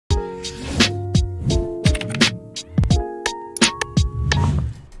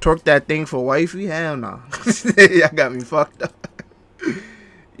Torque that thing for wifey? Hell no. Y'all got me fucked up.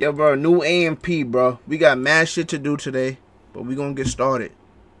 Yo, bro, new AMP, bro. We got mad shit to do today, but we gonna get started.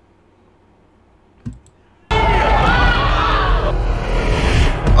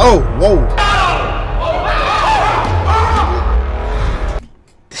 Oh, whoa.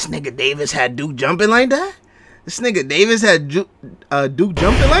 This nigga Davis had Duke jumping like that? This nigga Davis had Duke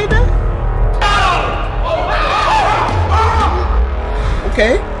jumping like that?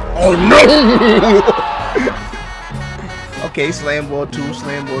 Okay. Oh, no. Okay, slam ball 2,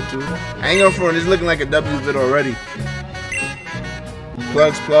 slam ball 2. I ain't gonna front. It's looking like a W vid already.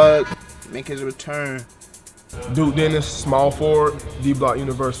 Plugs, plug. Make his return. Duke Dennis, small forward, D Block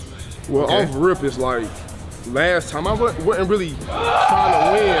University. Well, Okay. off rip, it's like last time I wasn't really trying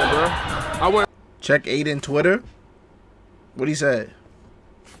to win, bro. I wasn't Check Aiden Twitter. What he said?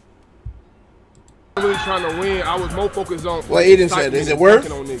 really trying to win. I was more focused on What Aiden said. Is it worth?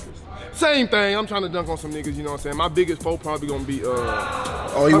 on niggas. Same thing. I'm trying to dunk on some niggas. You know what I'm saying? My biggest foe probably gonna be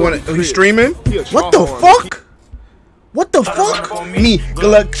Oh, you want it? Oh, he's streaming? Yeah, What the fuck? What the fuck? Me,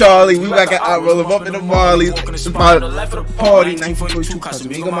 good luck, Charlie. We back at roll up in the Marley. Party, 942 custom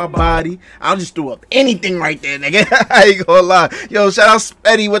big on my body. I just threw up anything right there, nigga. I ain't gonna lie. Yo, shout out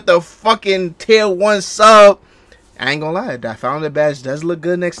Spetty with the fucking tier 1 sub. I ain't gonna lie. That founder badge does look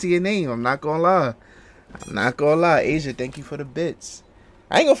good next to your name. I'm not gonna lie. I'm not gonna lie. Asia, thank you for the bits.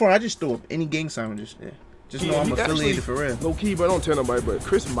 I ain't gonna front. I just threw up any gang sign just there. Just know I'm affiliated for real. Low key, but don't tell nobody. But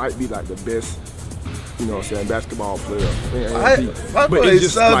Chris might be like the best, you know what I'm saying, basketball player. My But boy it's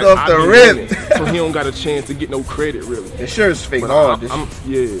just subbed like, off the rip. so he don't got a chance to get no credit really. It sure is fake But hard.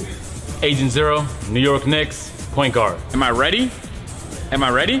 yeah. Agent Zero, New York Knicks, point guard. Am I ready? Am I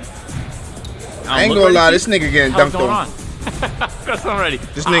ready? I ain't gonna lie, this nigga getting How's dunked going on. on? Of course I'm ready.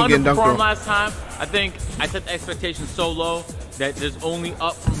 This nigga getting dunked on. Last time, I think I set the expectations so low that there's only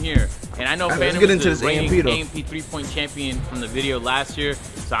up from here. And I know Let's Phantom get was into the this reigning AMP though. AMP 3-point champion from the video last year,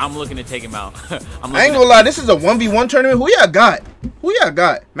 so I'm looking to take him out. I ain't gonna lie, this is a 1v1 tournament. Who y'all got? Who y'all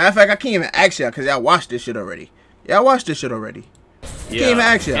got? Matter of fact, I can't even ask y'all because y'all watched this shit already. Y'all watched this shit already. Can't even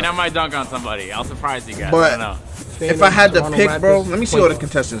ask y'all. And I might dunk on somebody. I'll surprise you guys. But I don't know. if I had to pick, bro, let me see all the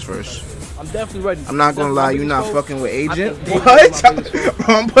contestants first. I'm definitely ready. I'm not gonna lie, you not fucking with Agent. What?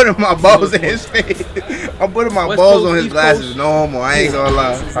 Bro, I'm putting my balls in his face. I'm putting my balls on his glasses. No homo. I ain't gonna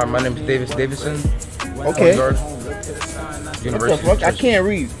lie. Hi, my name is Davis Davison. Okay. What the fuck? I can't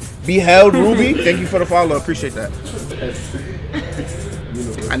read. Beheld Ruby. Thank you for the follow. Appreciate that.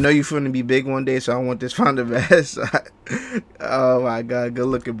 I know you finna be big one day, so I want this founder badge. Oh my god, good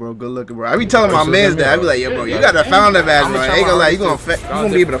looking, bro. Good looking, bro. I be telling my mans that. I be like, yo, bro, you got a founder badge, bro. I ain't gonna lie, you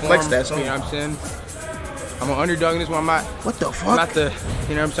gonna be able to flex that. So. You know what I'm saying? I'm an underdog in this one. I'm not. What the fuck? I'm not the.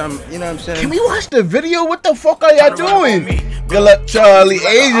 You know what I'm saying? You know what I'm saying? Can we watch the video? What the fuck are y'all doing? Good luck, Charlie.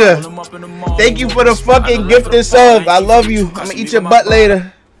 Asia. Thank you for the fucking gifted sub. I love you. I'm gonna eat your butt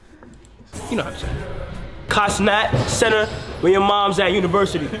later. You know what I'm saying? Cosnat Center, where your mom's at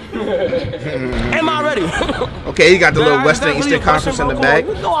university. Am I ready? Okay, you got the little Western Eastern Conference in the bag.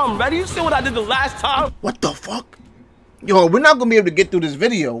 You know I'm ready. You see what I did the last time? What the fuck? Yo, we're not gonna be able to get through this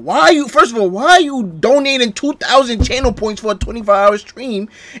video. Why are you, first of all, why are you donating 2,000 channel points for a 24-hour stream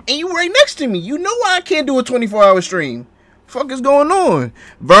and you right next to me? You know why I can't do a 24-hour stream. Fuck is going on?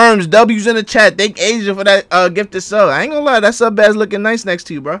 Verms, W's in the chat. Thank Asia for that gifted sub. I ain't gonna lie, that sub bad's looking nice next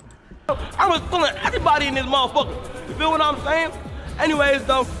to you, bro. I was feeling everybody in this motherfucker. You feel what I'm saying? Anyways,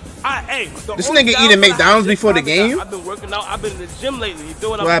 though, this nigga eating McDonald's before the game? I've been working out. I've been in the gym lately. You feel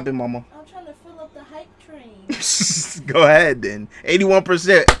what happened, mama? I'm trying to fill up the hype train. Go ahead, then.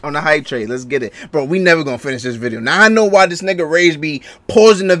 81% on the hype train. Let's get it. Bro, we never gonna finish this video. Now I know why this nigga Rage be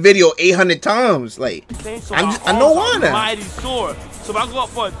pausing the video 800 times. Like, I know why now. Mighty sore. So if I go up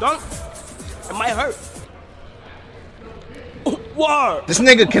for a dunk, it might hurt. Word. This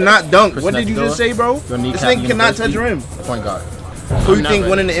nigga cannot dunk. What did you just say, bro? This nigga cannot touch rim. Point guard. Who you think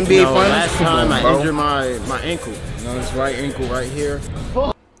winning the NBA Finals? Last time I injured my ankle. You know, this right ankle right here.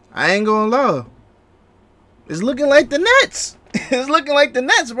 I ain't gonna lie. It's looking like the Nets. It's looking like the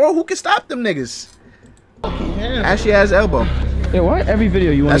Nets, bro. Who can stop them niggas? Ashley has elbow. Yeah, why every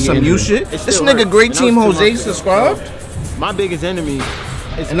video you want to get some new shit? This nigga Great Team Jose subscribed. My biggest enemy.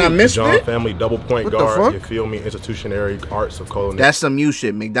 And I missed John it? Family double point What the guard. fuck? You feel me? Institutionary arts of culinary. That's some new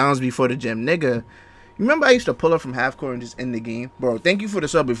shit. McDonald's before the gym. Nigga, you remember I used to pull up from half court and just end the game? Bro, thank you for the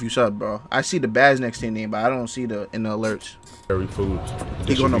sub if you sub, bro. I see the badge next to your name, but I don't see the in the alerts. Foods.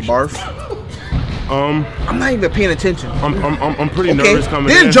 He gonna barf? I'm not even paying attention. I'm pretty nervous coming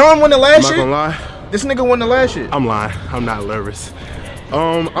in. Didn't John win the last I'm shit? not gonna lie. This nigga won the last shit. I'm lying. I'm not nervous.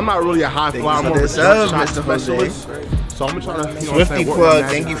 I'm not really a high flyer. I'm more of a Mr. shot Jose. specialist. So I'm gonna try to, you know Swifty plug,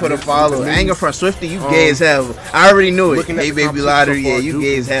 thank you for the follow. I ain't gonna front Swifty, you gay as hell. I already knew it. Hey baby ladder, yeah, you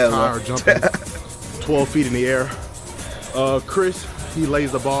gay as hell. 12 feet in the air. Chris, he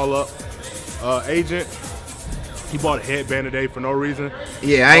lays the ball up. Agent, he bought a headband today for no reason.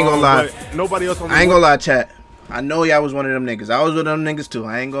 Yeah, I ain't gonna lie. Nobody else on the I ain't gonna lie, chat. I know y'all was one of them niggas. I was one of them niggas too.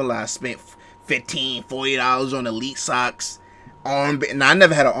 I ain't gonna lie. I spent $15, $40 on elite socks. Armband. Now, I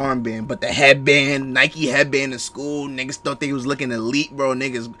never had an armband, but the headband, Nike headband in school, niggas thought they was looking elite, bro.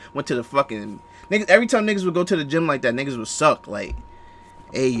 Niggas went to the fucking niggas. Every time niggas would go to the gym like that, niggas would suck. Like,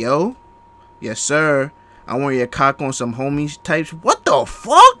 hey yo, yes sir, I want your cock on some homies types. What the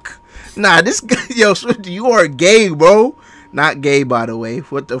fuck? Nah, this guy, yo, Swifty, you are gay, bro. Not gay, by the way.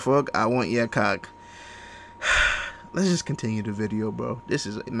 What the fuck? I want your cock. Let's just continue the video, bro. This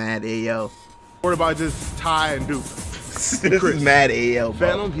is mad AL. What about just Ty and Duke? This is mad AL, bro.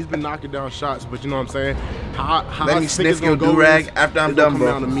 Phantom, he's been knocking down shots, but you know what I'm saying? How let me sniff your do-rag after I'm done, bro.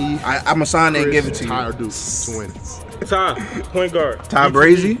 Down to me, I'm going to sign it and give it to you. Ty or Duke to win. Ty, point guard. Ty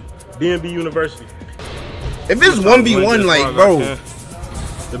Brazy? DMB University. If it's 1v1, like, bro.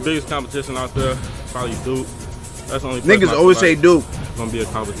 The biggest competition out there, probably Duke. That's the only niggas always say Duke. It's going to be a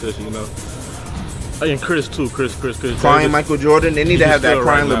competition, you know. And Chris too, Chris. Crying Michael Jordan. They need to have that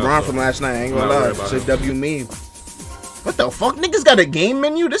crying right LeBron now, from last night. I ain't gonna lie. It's a him. W meme. What the fuck? Niggas got a game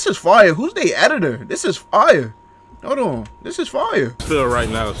menu? This is fire. Who's the editor? This is fire. Hold on. This is fire. Still right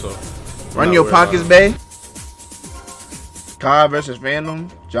now, so. Run your pockets, bae. Kai versus Phantom.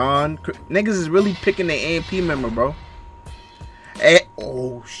 John. Niggas is really picking the AMP member, bro.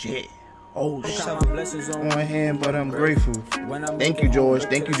 Oh, shit. Oh shit. On hand, but I'm grateful. Thank you, George.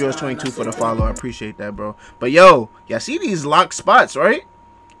 Thank you, George22 for the follow. I appreciate that, bro. But yo, y'all see these locked spots, right?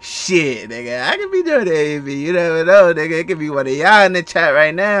 Shit, nigga. I could be doing that, you never know, nigga. It could be one of y'all in the chat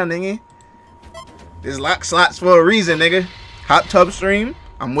right now, nigga. There's lock slots for a reason, nigga. Hot tub stream.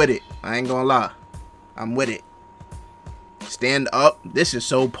 I'm with it. I ain't gonna lie. I'm with it. Stand up. This is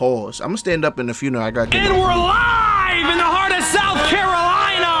so pause. I'm gonna stand up in the funeral. I got. And we're live in the heart of South Carolina.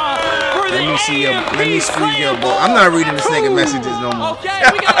 Let me see your, let me squeeze your ball. I'm not reading this nigga messages no more.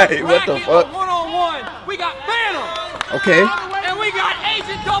 Okay, we got a what the fuck? One-on-one. We got Phantom. Okay. And we got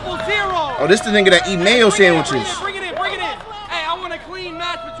Agent 00. Oh, this the nigga that eat mayo sandwiches. Bring it in. Hey, I want a clean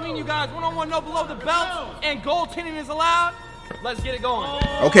match between you guys. One-on-one, no below the belt, and goaltending is allowed. Let's get it going.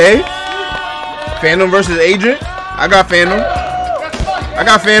 Okay. Phantom versus Agent. I got Phantom.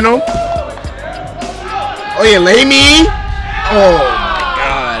 Oh yeah, lay me. Oh.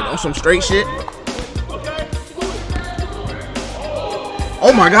 On some straight shit.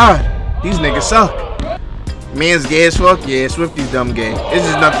 Oh my god, these niggas suck. Man's gay as fuck. Yeah, Swifty's dumb gay. This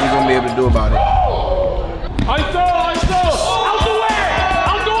is nothing you're gonna be able to do about it.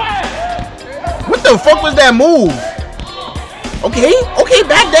 What the fuck was that move? Okay,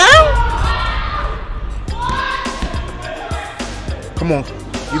 back down. Come on,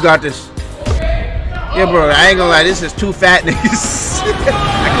 you got this. Yeah, bro, I ain't gonna lie, this is two fat niggas. I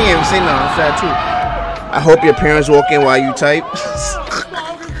can't even say nothing, I'm fat too. I hope your parents walk in while you type.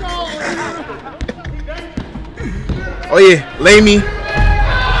 Oh yeah, lay me.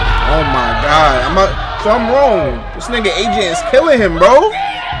 Oh my god, I'm wrong. This nigga Agent is killing him, bro.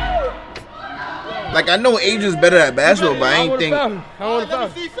 Like, I know Agent's better at basketball, but I ain't think.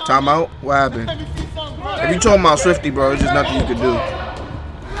 Time out, what happened? If you talking about Swifty, bro, there's just nothing you could do.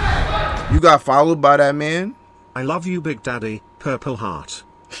 You got followed by that man? I love you, Big Daddy. Purple heart.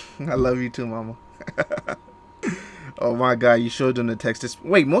 I love you too, mama. Oh my god, you showed them the text.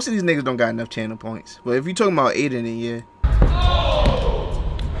 Wait, most of these niggas don't got enough channel points. But if you talking about Aiden, then yeah.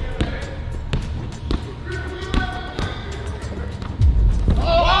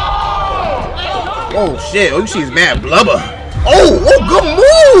 Oh shit, oh you see his mad blubber. Oh, good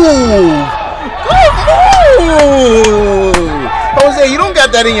move! Good move! Jose, you don't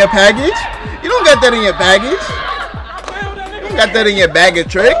got that in your package. You don't got that in your package. You don't got that in your bag of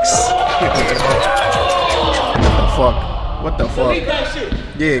tricks. What the fuck?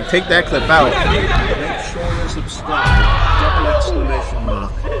 Yeah, take that clip out. Make sure you subscribe.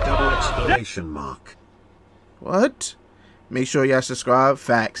 Double exclamation mark. What? Make sure y'all subscribe.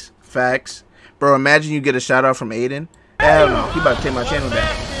 Facts. Bro, imagine you get a shout out from Aiden. Hell no, he about to take my channel down.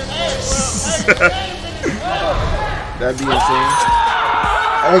 That'd be insane.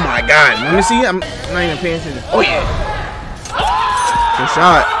 Oh my god. Let me see. I'm not even paying attention. Oh yeah. Good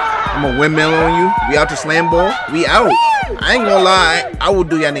shot. I'm a windmill on you. We out to slam ball. We out. I ain't gonna lie. I will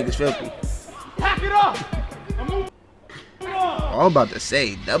do y'all niggas filthy. Oh, I'm about to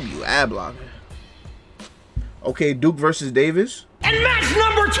say W ad blocker. Okay, Duke versus Davis. And match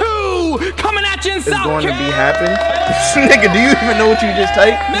number 2. 2 coming at you in It's South going to be Carolina. happening. Nigga, do you even know what you just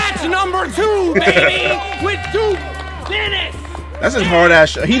typed? Match number 2, baby, with Duke Dennis. That's his hard ass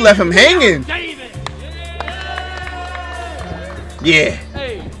shot. He left him hanging. Davis. Yeah.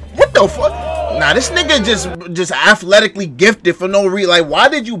 What the fuck? Nah, this nigga just athletically gifted for no reason. Like, why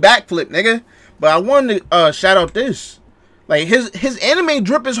did you backflip, nigga? But I wanted to shout out this. Like, his anime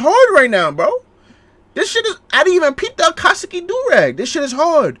drip is hard right now, bro. This shit is... I didn't even peep the Akatsuki do-rag. This shit is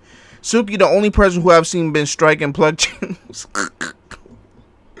hard. Suki, the only person who I've seen been striking plug channels.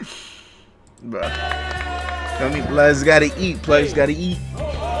 Bro. Tell me, Blood's gotta eat. Plug's gotta eat.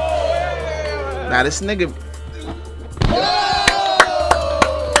 Nah, this nigga...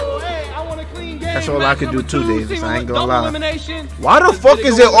 That's all I could do too, Davis. I ain't gonna lie. Why the fuck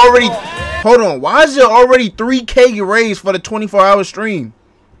is it already... Hold on. Why is it already 3K raised for the 24-hour stream?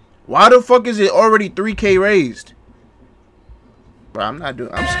 Why the fuck is it already 3K raised? Bro, I'm not doing...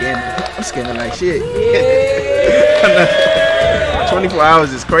 I'm scamming like shit. 24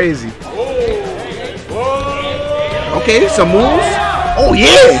 hours is crazy. Okay, some moves. Oh,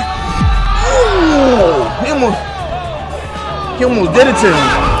 yeah. Oh, he almost did it to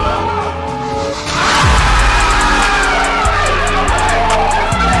him.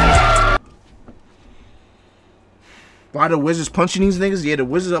 Why the Wizards punching these niggas? Yeah, the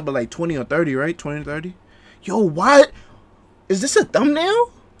Wizards up by like 20 or 30, right? 20 or 30. Yo, why? Is this a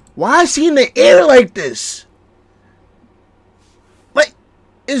thumbnail? Why is he in the air like this? Like,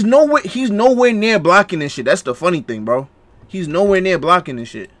 he's nowhere near blocking this shit. That's the funny thing, bro. He's nowhere near blocking this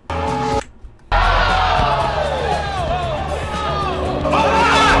shit.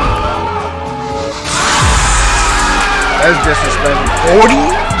 That's disrespectful.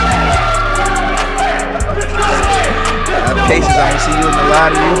 40? Cases, I ain't see you in the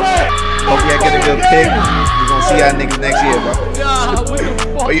lottery. Hope y'all get a good pick. We're gonna see y'all niggas next year, bro.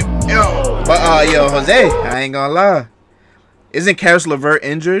 Yo, Jose, I ain't gonna lie. Isn't Karis LeVert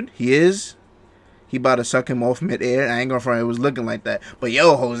injured? He is. He about to suck him off mid-air. I ain't gonna front. It was looking like that. But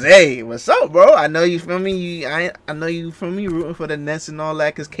yo, Jose, what's up, bro? I know you feel me. I know you feel me rooting for the Nets and all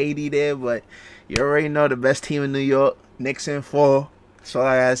that, cause KD there. But you already know the best team in New York. Knicks in 4. That's all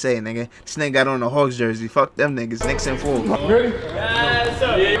I gotta say, nigga. This nigga got on the Hawks jersey. Fuck them niggas. Knicks in 4. Ready?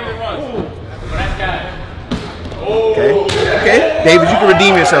 Okay. David, you can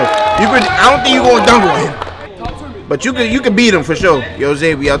redeem yourself. I don't think you gonna dunk on him. But you can beat him for sure. Yo,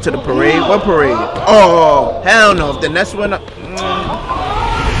 Zay, we out to the parade. What parade? Oh, hell no. If the Nets win, if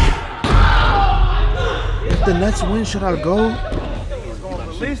the Nets win, should I go?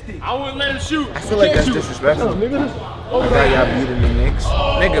 I wouldn't let him shoot. I feel like that's disrespectful. Y'all beating the Knicks.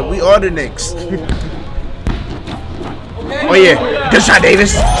 Nigga, we are the Knicks. Oh, yeah. Good shot,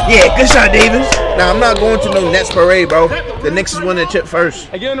 Davis. Yeah, good shot, Davis. Nah, I'm not going to no Nets parade, bro. The Knicks is winning the chip first.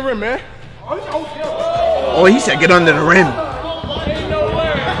 Hey, get in the rim, man. Oh, he said get under the rim.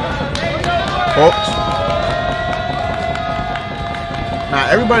 Hawks. Nah,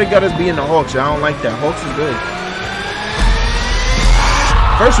 everybody got us being the Hawks. I don't like that. Hawks is good.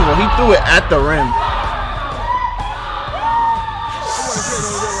 First of all, he threw it at the rim.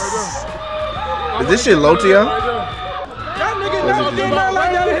 Is this shit low to y'all? That nigga never did nothing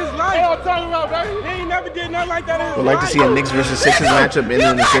like that in his life. What I'm talking about, baby? He ain't never did nothing like that in his life. Would like to see a Knicks versus Sixers matchup in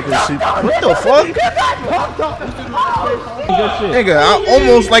the Sixers suit. What the fuck? Nigga, I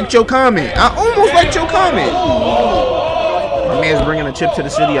almost liked your comment. My man's bringing a chip to the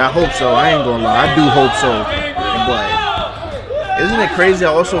city. I hope so. I ain't gonna lie. I do hope so. But isn't it crazy? I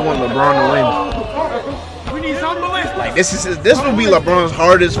also want LeBron to win. Like this will be LeBron's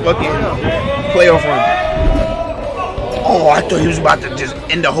hardest fucking playoff run. Oh, I thought he was about to just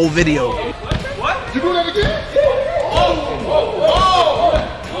end the whole video. What? You do that again?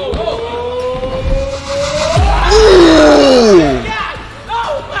 Ooh!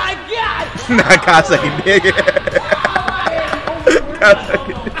 Oh my God! Nah, Kasaki did.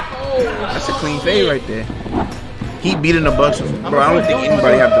 That's a clean fade right there. He beating the Bucks, bro. I don't think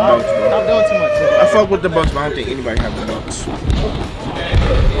anybody have the Bucks, bro. I'm doing too much. I fuck with the Bucks, but I don't think anybody have the Bucks.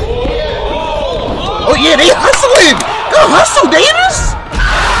 Oh yeah, they hustling. Go hustle, Davis.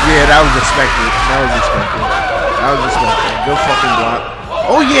 Yeah, that was expected. Good fucking block.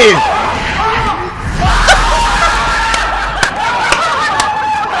 Oh yeah.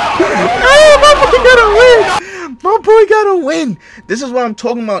 Oh, my boy gotta win. My boy gotta win. This is what I'm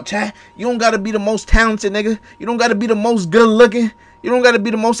talking about, chat. You don't gotta be the most talented, nigga. You don't gotta be the most good looking. You don't gotta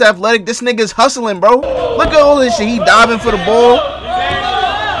be the most athletic. This nigga's hustling, bro. Look at all this shit. He diving for the ball.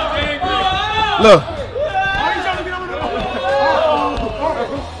 Look.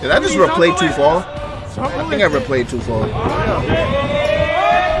 Did I just replay too far? I think I replayed too far.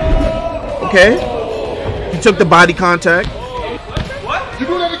 Okay. He took the body contact. What? You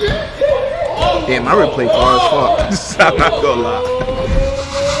do that again? Damn, my replay far as fuck. I'm not gonna lie.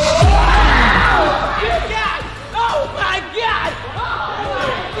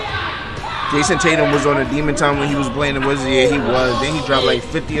 Jason Tatum was on a demon time when he was playing the Wizards. Yeah, he was. Then he dropped like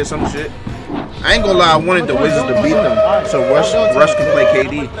 50 or some shit. I ain't gonna lie, I wanted the Wizards to beat them so Rush can play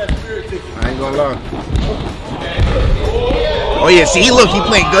KD. I ain't gonna lie. Oh yeah, see, look, he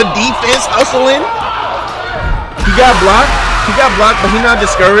playing good defense, hustling. He got blocked, but he not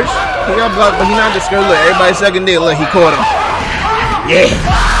discouraged. Look, everybody second day, look, he caught him. Yeah.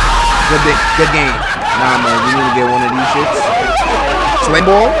 Good game. Nah, man, we need to get one of these shits. Sling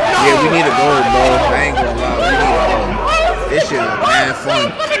ball? Yeah, we need to go, bro. I ain't gonna lie, we need to go. This shit was mad fun.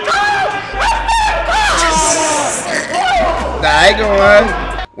 Nah, I ain't gonna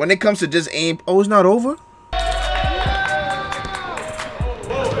lie. When it comes to just aim, oh, it's not over?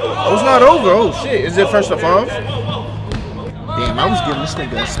 Oh, it's not over. Oh, shit. Is it first to 5? Damn, I was giving this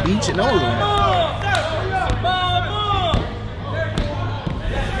nigga a speech and all that.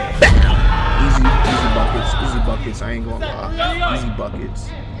 Easy buckets. I ain't gonna lie. Easy buckets.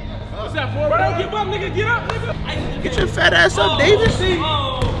 What's that for? Bro, get up, nigga. Get up, nigga. Get your fat ass up, Davis.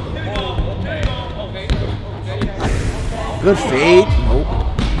 Good fade. Nope.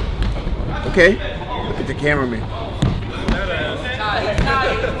 Okay. Look at the cameraman.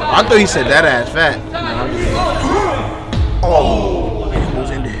 I thought he said that ass fat. Oh, it was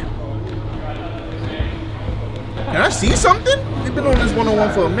in there. Can I see something? We've been on this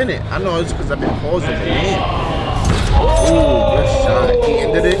one-on-one for a minute. I know it's because I've been pausing the game. Ooh, good shot. He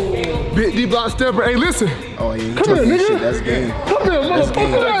ended it. Big D block stepper. Hey, listen. Oh yeah, he took this shit. That's game. Come here, That's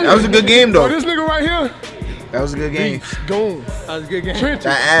game. motherfucker. That was a good game though. Oh, this nigga right here. That was a good game. Gone. That was a good game. Trenches.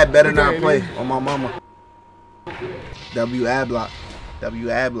 That ad better not Okay, play nigga. on my mama. W ad block.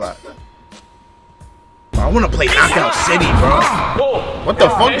 I want to play Knockout City, bro. What the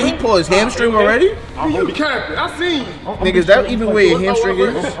fuck? Did he pull his hamstring already? I'm gonna be capping. I seen you. Nigga, is that even where your hamstring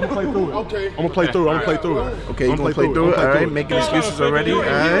is? I'm gonna play through it. Okay. I'm gonna play through it. Okay, you gonna play through it? Alright, making excuses already.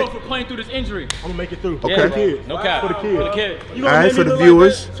 Alright. For playing through this injury. I'm gonna make it through. Okay. For the kids. No cap. For the kids. For the kid. You know Alright, what for made the me look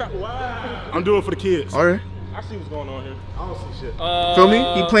viewers. Like I'm doing it for the kids. Alright. I see what's going on here. I don't see shit. Feel me?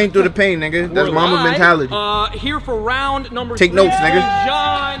 He playing through the pain, nigga. That's We're mama live, mentality. Here for round number Take 3. notes, nigga.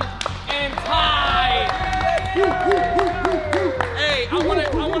 John and Ty. Hey, I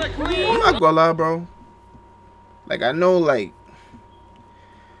wanna clean. I'm not gonna lie, bro. Like, I know, like,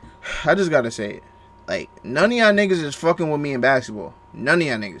 I just gotta say it. Like, none of y'all niggas is fucking with me in basketball. None of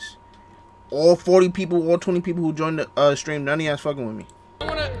y'all niggas. All 40 people, all 20 people who joined the stream, none of y'all's fucking with me.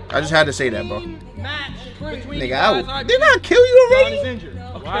 I just had to say that, bro. Nigga, didn't I kill you already?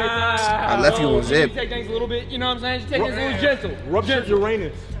 Okay, I left you on zip. Take things a little bit, you know what I'm saying? Just take things a little gentle. Ruptured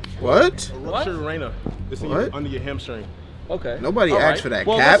Uranus. What? Ruptured Uranus. It's in What? under your hamstring. Okay. Nobody All asked right. for that,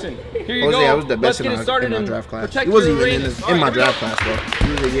 Well, Cap. listen, here you Jose, go. I was the best Let's in get it my started and draft class. protect He wasn't your even Uranus. in All my right, draft class, bro.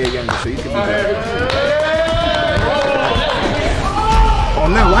 He was a year younger, so you could be better. Oh,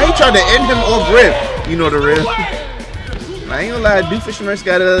 man, why you trying to end him off rip? You know the rip. I ain't gonna lie, Doofus Nurse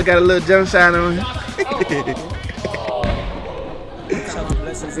got a little jump shine on him.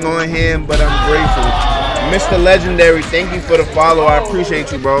 Knowing him, but I'm grateful. Mr. Legendary, thank you for the follow. I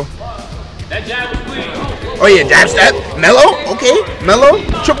appreciate you, bro. That jab was clean. Oh yeah, jab step. Mello, okay. Mello,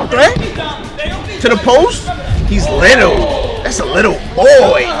 triple threat. To the post. He's little. That's a little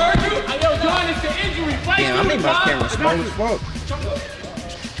boy. Damn, I made my camera small as fuck.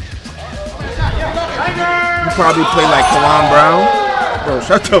 You probably play like Kawan Brown. Bro,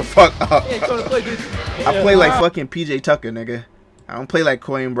 shut the fuck up. I play like fucking PJ Tucker, nigga. I don't play like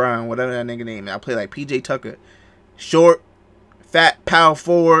Kawan Brown, whatever that nigga name is. I play like PJ Tucker. Short, fat, power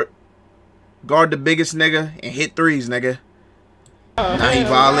forward, guard the biggest nigga, and hit threes, nigga. Now he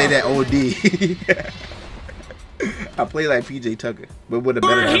violated OD. I play like PJ Tucker, but with a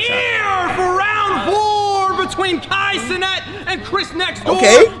better We're here for round 4 between Kai Cenat and Chris Next Door.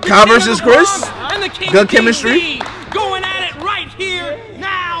 Okay, The Kai king of versus the Chris. Bronx and the king Good of chemistry. DC. Going at it right here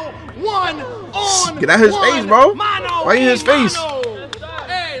now. 1 on Get out his face, bro. Mano Why you in his face? mano.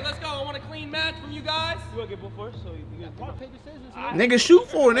 Hey, let's go. I want a clean match from you guys. You want to get first? So you get rock, paper, scissors. Nigga, shoot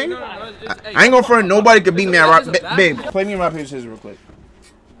for it, nigga. Hey, I ain't gonna front. Nobody could beat me at rock. Babe, play me in rock, paper, scissors real quick.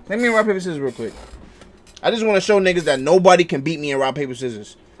 Play me in rock, paper, scissors real quick. I just want to show niggas that nobody can beat me in rock, paper,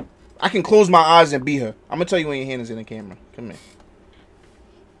 scissors. I can close my eyes and beat her. I'm gonna tell you when your hand is in the camera. Come here.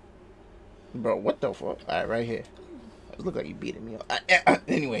 Bro, what the fuck? Alright, right here. It look like you beating me up.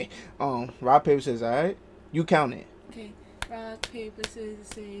 Anyway, rock, paper, scissors, alright? You count it. Okay. Rock, paper, scissors,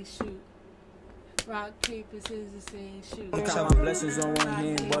 say shoot. Rock, paper, scissors, shoot. Count my blessings on one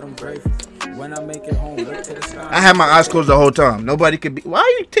hand, but I'm grateful. When I make it home, look to the sky. I had my eyes closed the whole time. Nobody could be. Why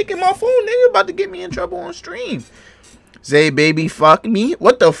are you taking my phone, nigga? About to get me in trouble on stream. Zay, baby, fuck me.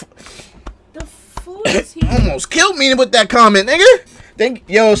 What the? The food is here. Almost killed me with that comment, nigga.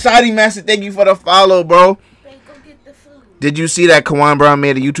 Yo, Saudi Master, thank you for the follow, bro. Did you see that Kawan Brown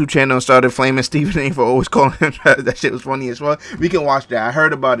made a YouTube channel and started flaming Stephen A for always calling him trash? That shit was funny as well. We can watch that. I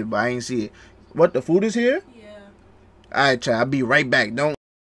heard about it, but I ain't see it. What, the food is here? Yeah. Alright, chat. I'll be right back. Don't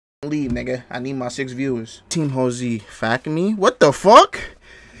leave, nigga. I need my 6 viewers. Team Jose, fact me? What the fuck?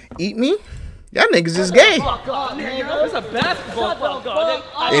 Eat me? Y'all niggas is gay. Fuck off, man. It's a basketball fuck off.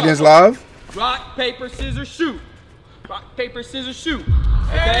 Aiden's live. Rock, paper, scissors, shoot. Rock, paper, scissors, shoot.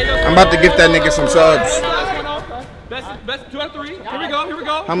 Okay, I'm about to give that nigga some subs. Best 2 out of 3. Here we go. Here we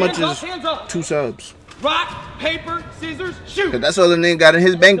go. How much is hands up. 2 subs? Rock, paper, scissors, shoot. That's all the nigga got in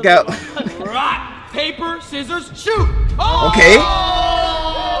his bank account. Rock, paper, scissors, shoot. Oh!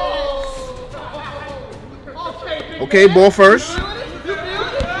 Okay. Okay, ball first.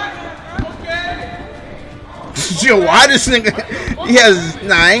 Yo, why this nigga? He has.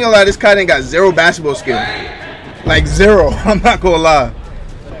 Nah, I ain't gonna lie. This guy ain't got 0 basketball skill. Like 0. I'm not gonna lie.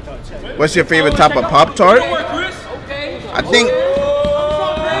 What's your favorite type of Pop-Tart? I think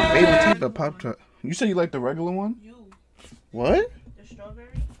my favorite type of Pop-Tart. You said you like the regular one? What? The strawberry?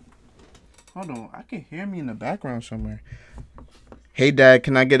 Hold on, I can hear me in the background somewhere. Hey Dad,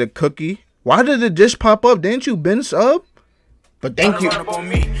 can I get a cookie? Why did it just pop up? Didn't you been sub? But thank you.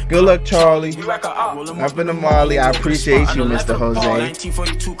 Good luck, Charlie. I've been to Marley. I appreciate you, Mr. Jose.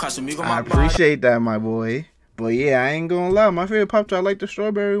 I appreciate that, my boy. But yeah, I ain't gonna lie. My favorite Pop-Tart, I like the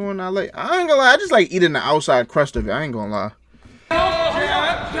strawberry one. I ain't gonna lie. I just like eating the outside crust of it. I ain't gonna lie.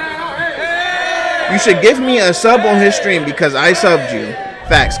 You should give me a sub on his stream because I subbed you.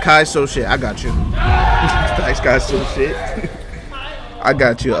 Facts. Kai so shit. I got you. Facts. Kai so shit. I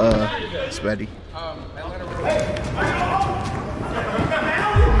got you, Spetty.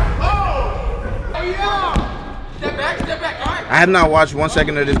 I have not watched 1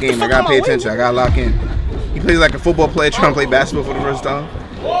 second of this game. I gotta pay attention. I gotta lock in. He plays like a football player trying to play basketball for the first time.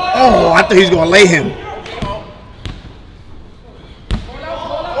 Oh, I thought he was gonna lay him.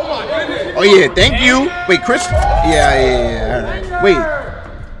 Oh yeah, thank you. Wait, Chris? Yeah. All right.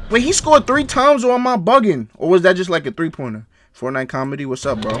 Wait, he scored 3 times, or am I bugging? Or was that just like a 3-pointer? Fortnite comedy. What's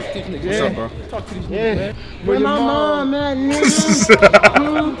up, bro? What's up, bro? Yeah. Where my mom at,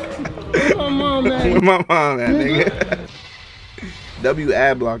 nigga? Where my mom at? Where my mom at, nigga? W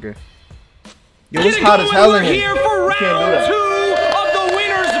ad blocker. Yo, it's hot as hell in here. We're here for round 2 of the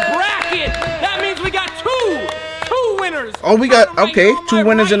winners bracket. That means we got two winners. Oh, we got, okay, 2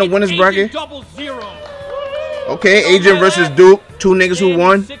 winners in the winners bracket. Okay, Agent versus Duke. 2 niggas who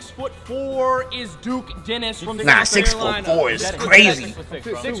won. 6'4" is Duke Dennis from the Nah, 6'4" is crazy.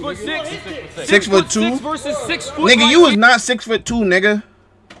 6'6". 6'2" versus 6'. Nigga, you was not 6'2", nigga.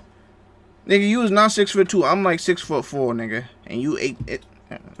 Nigga, you was not 6'2". I'm like 6'4", nigga, and you ate it.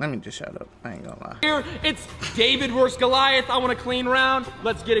 Let me just shut up. I ain't gonna lie. Here, it's David versus Goliath. I want a clean round.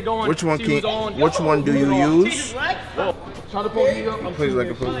 Let's get it going. Which one do you use? Plays like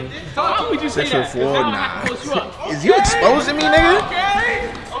a pussy. 6'4". Nah. Is you exposing me, nigga?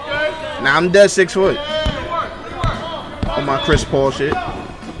 Nah, I'm dead 6 foot. On my Chris Paul shit.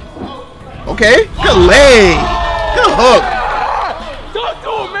 Okay. Good leg. Good hook. Don't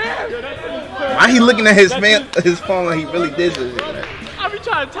do it, man. Why he looking at his phone like he really did this shit? I be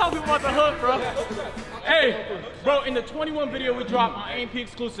trying to tell people about the hook, bro. Hey, bro, in the 21 video we dropped on AMP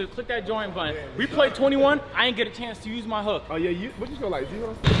exclusive, click that join button. We played 21. I didn't get a chance to use my hook. Oh yeah, what you feel like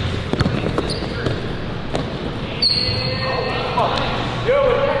 0?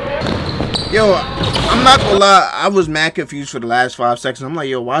 Yo, I'm not gonna lie. I was mad confused for the last 5 seconds. I'm like,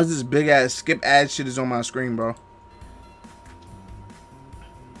 yo, why is this big ass skip ad shit is on my screen, bro?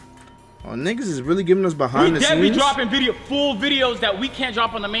 Oh, niggas is really giving us behind the scenes. We dropping full videos that we can't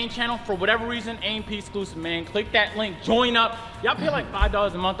drop on the main channel for whatever reason. AMP exclusive, man. Click that link. Join up. Y'all pay like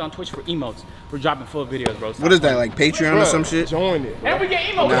 $5 a month on Twitch for emotes. We're dropping full videos, bro. What is that, like Patreon or some shit? Join it, bro. And we get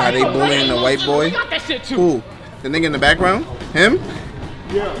emotes. Nah, they bullying the white boy. We got that shit too. Who? The nigga in the background? Him?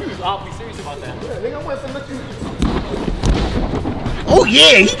 Yeah. He was awfully serious about that. Yeah, nigga, I want to let you. Oh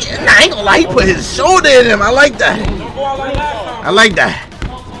yeah, I ain't gonna lie. He put his shoulder in him. I like that. I like that.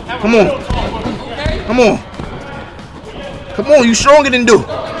 Come on. Come on. Come on, you stronger than Duke.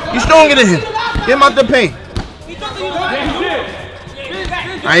 You stronger than him. Get him out the paint.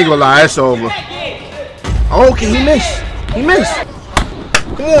 I ain't gonna lie, it's over. Okay, he missed. He missed.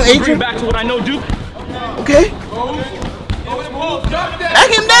 Come on, Adrian. Bring back to what I know, Duke. Okay.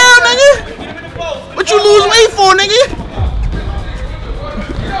 Back him down, nigga. What you lose weight for, nigga?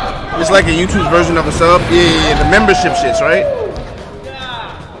 It's like a YouTube version of a sub. Yeah, the membership shits, right?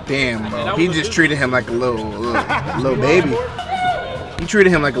 Damn, bro. He just treated him like a little baby. He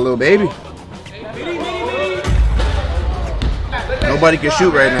treated him like a little baby. Nobody can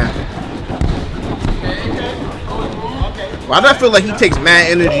shoot right now. Why do I feel like he takes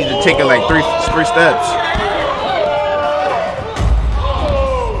mad energy to take it like three steps?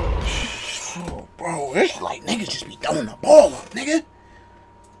 Oh, bro, it's like niggas just be throwing the ball up, nigga.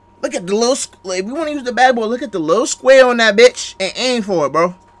 Look at the little, if we want to use the bad boy, look at the little square on that bitch and aim for it,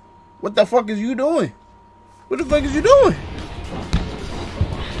 bro. What the fuck is you doing? What the fuck is you doing?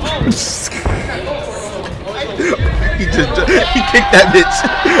 He kicked that bitch.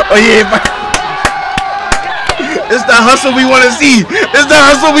 Oh yeah, it's the hustle we want to see. It's the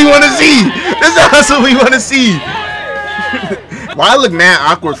hustle we want to see. It's the hustle we want to see. Why I look mad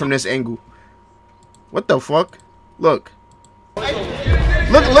awkward from this angle? What the fuck? Look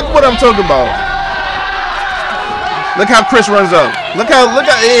what I'm talking about. Look how Chris runs up. Look how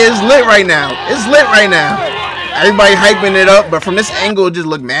it's lit right now. It's lit right now. Everybody hyping it up, but from this angle it just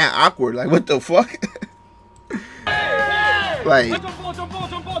look mad awkward. Like what the fuck? Like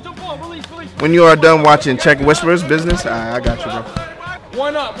when you are done watching, check Whisper's business. I got you, bro.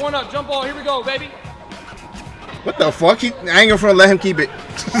 One up, jump ball. Here we go, baby. What the fuck? I ain't gonna let him keep it.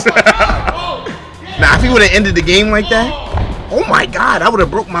 Nah, if he would have ended the game like that, oh my god, I would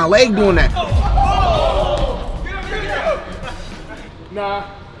have broke my leg doing that. Nah,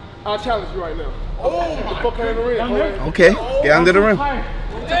 I'll challenge you right now. Oh, fuck in the rim. Okay, get under the rim.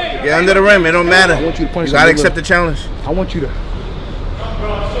 Get under the rim. It don't matter. I want you to punch. You gotta accept the challenge. I want you to.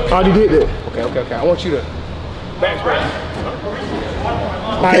 I already did that. Okay. I want you to.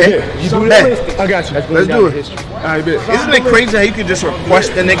 Okay, you do that. I got you. Let's do it. Alright, bet. Isn't it crazy how you could just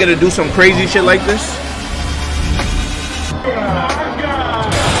request the nigga to do some crazy shit like this?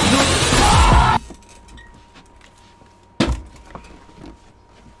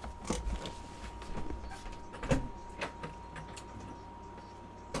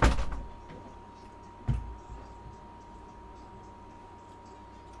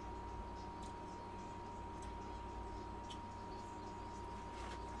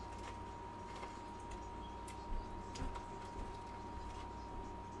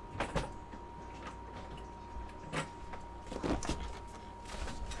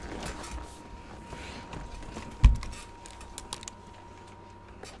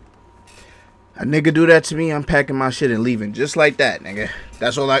 A nigga do that to me, I'm packing my shit and leaving. Just like that, nigga.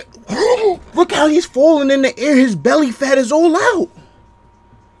 That's all I... Look how he's falling in the air. His belly fat is all out.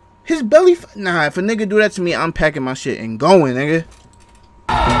 His belly fat... Nah, if a nigga do that to me, I'm packing my shit and going, nigga.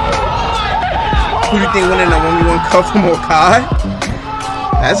 Who do you think winning a 1v1 cuff him or Kai?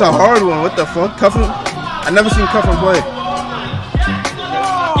 That's a hard one. What the fuck? Cuff him? I never seen cuff him play.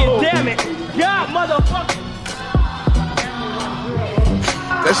 Damn it. God, motherfucker.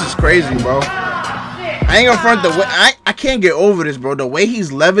 This is crazy, bro. I ain't gonna front the way. I can't get over this, bro. The way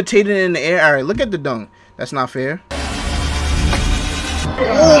he's levitating in the air. All right, look at the dunk. That's not fair.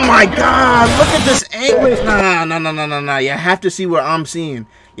 Oh my God! Look at this angle. Nah. You have to see what I'm seeing.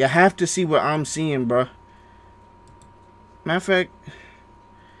 You have to see what I'm seeing, bro. Matter of fact.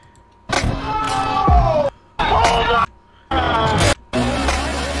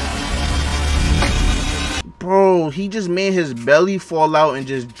 Bro, he just made his belly fall out and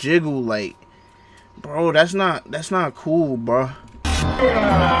just jiggle like, bro. That's not cool, bro.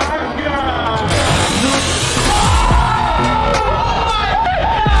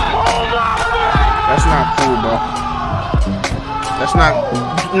 That's not cool, bro. That's not.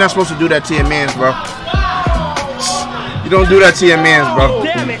 You're not supposed to do that to your mans, bro. You don't do that to your mans, bro.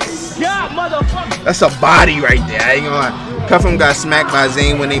 Damn it. God, motherfucker. That's a body right there. I ain't gonna lie. Cuffham got smacked by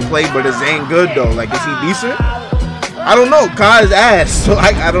Zane when they played, but is Zane good though? Like, is he decent? I don't know. Kai's ass, so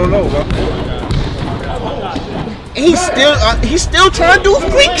I don't know, bro. And he's still trying to do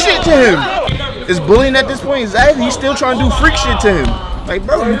freak shit to him. Is bullying at this point? Exactly. He's still trying to do freak shit to him. Like,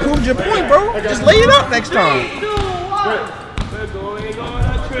 bro, you proved your point, bro. Just lay it up next time.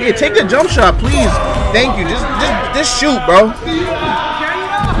 Yeah, take the jump shot, please. Thank you. Just shoot, bro.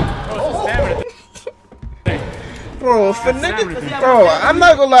 Bro, for niggas, bro, I'm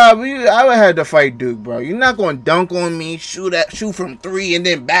not gonna lie, I would have to fight Duke, bro. You're not gonna dunk on me, shoot from 3 and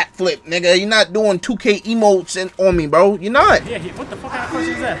then backflip, nigga. You're not doing 2K emotes on me, bro. You're not. Yeah, what the fuck kind of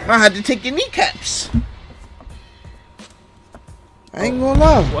question is that? I had to take your kneecaps. I ain't gonna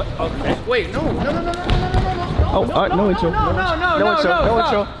lie. What? Okay. Wait, no. Oh, no intro. No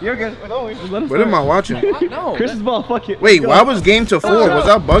intro. You're good. What am I watching? No. Chris's ball, fuck it. Wait, why was game to 4? Was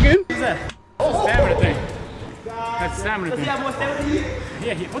I bugging? What is that? has stamina. Does he have more stamina than you?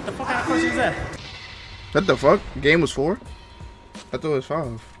 Yeah, what the fuck kind of question is that? What the fuck? Game was 4? I thought it was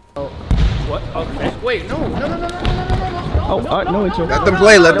 5. Oh, what? Okay. Wait, no. No intro. Let them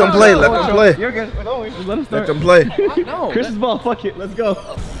play, let them play, let them play. You're good. No, just let him start. Let them play. No. Chris's ball, fuck it. Let's go.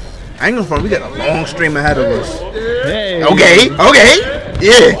 I ain't gonna front, we got a long stream ahead of us. Hey. Okay.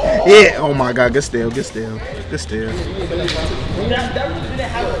 Yeah. Oh my god, good steal. How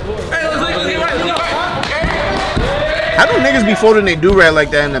do niggas be folding they do-rag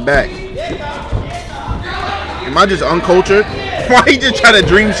like that in the back? Am I just uncultured? Why he just try to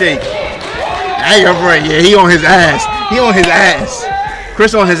dream shake? I ain't gonna front, yeah, he on his ass.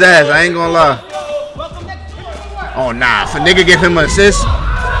 Chris on his ass, I ain't gonna lie. Oh nah, if a nigga give him an assist.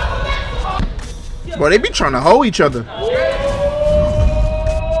 Boy, they be trying to hold each other.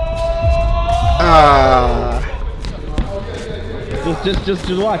 Just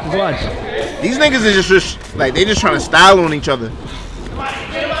watch. These niggas are just like they just trying to style on each other.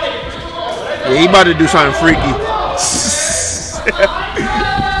 Yeah, he about to do something freaky.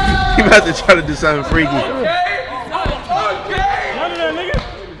 He about to try to do something freaky.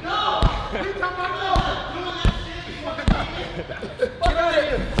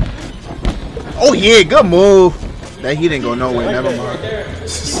 Oh yeah, good move. That he didn't go nowhere. Never mind.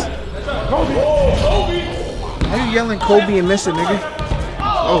 How you yelling Kobe and missing, nigga?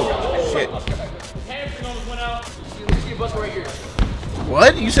 Oh shit.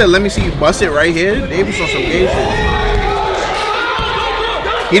 What? You said let me see you bust it right here? Davis on some gay shit.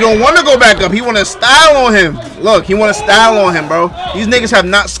 He don't want to go back up. He want to style on him. Look, he want to style on him, bro. These niggas have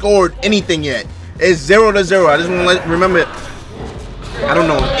not scored anything yet. It's 0-0. I just want to remember. I don't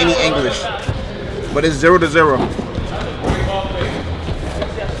know any English, but it's 0-0.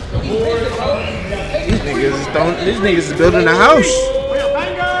 These niggas is building a house.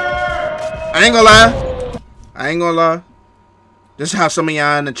 I ain't gonna lie. This is how some of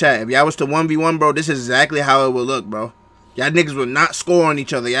y'all in the chat. If y'all was to 1v1, bro, this is exactly how it would look, bro. Y'all niggas would not score on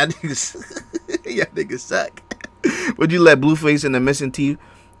each other. Y'all niggas suck. Would you let Blueface and the missing teeth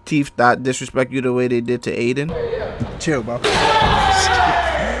disrespect you the way they did to Aiden? Chill, bro.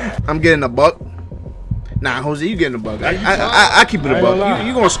 I'm getting a buck. Nah, Jose, you getting a buck. I keep it a buck.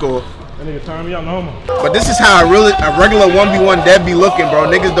 You gonna score. That nigga turn me up normal. But this is how a regular 1v1 dead be looking, bro.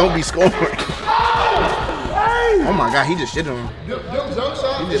 Niggas don't be scoring. Oh my god, he just shit on him. He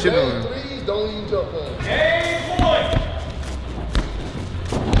just shit on him. Don't even jump on.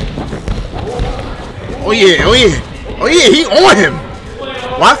 Oh yeah, he on him.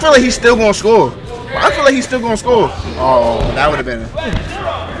 Why I feel like he's still gonna score? Oh, that would have been it.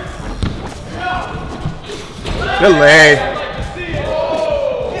 Good leg.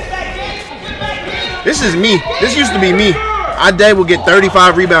 This is me. This used to be me. I dead would get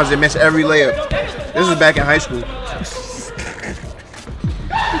 35 rebounds and miss every layup. This was back in high school.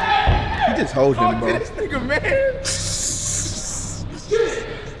 He just hold him, bro. This nigga, man.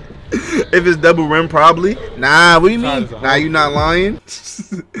 If it's double rim, probably. Nah, what do you mean? Nah, you not lying?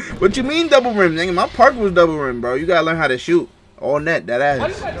 What you mean double rim, nigga? My park was double rim, bro. You gotta learn how to shoot. All net, that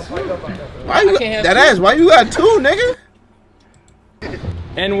ass. Why you got two, nigga?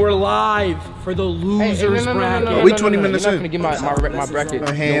 And we're live for the losers bracket. We 20 minutes in. I'm gonna get my bracket.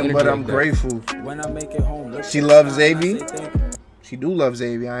 My hand, but I'm grateful. When I make it home, She loves Xavier. She do love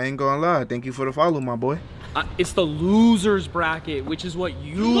Xavier. I ain't gonna lie. Thank you for the follow, my boy. It's the losers bracket, which is what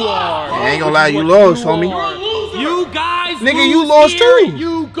you are. I ain't gonna lie, you lost, homie. You guys, nigga, you lost too.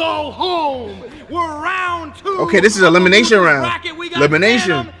 You go home. We're round 2. Okay, this is elimination round.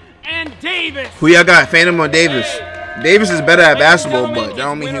 Elimination. And Davis. Who y'all got, Phantom or Davis? Davis is better at basketball, but that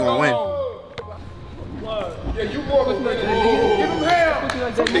don't mean he gonna win. Yeah, you more than give him hell.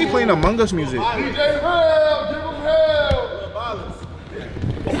 They playing Among Us music. DJ hell, give him hell.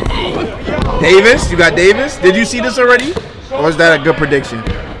 Davis, you got Davis? Did you see this already? Or is that a good prediction?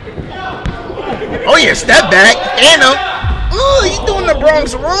 Oh yeah, step back. Phantom. Ooh, you doing the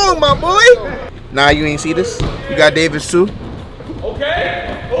Bronx wrong, my boy. Nah, you ain't see this? You got Davis too?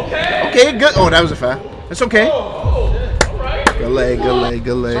 Okay, good. Oh, that was a foul. It's okay. Good leg. What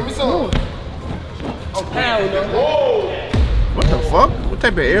the fuck? What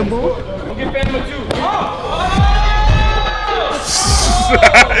type of air ball? Don't get Phantom a 2.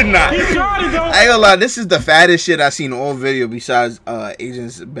 Nah. I ain't gonna lie, this is the fattest shit I seen all video besides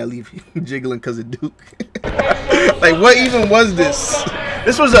Agent's belly jiggling because of Duke. Like, what even was this?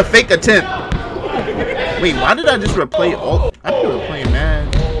 This was a fake attempt. Wait, why did I just replay all? I think we were playing mad.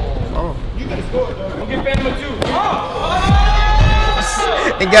 Oh. Don't get Phantom a 2.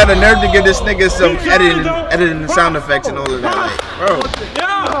 And got the nerve to give this nigga some editing sound effects and all of that. Like, bro.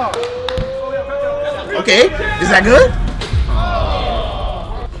 Okay, is that good?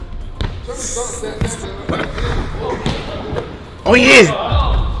 Oh yeah.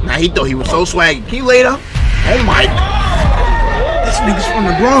 Nah, he thought he was so swaggy. He laid up. Oh my. This nigga's from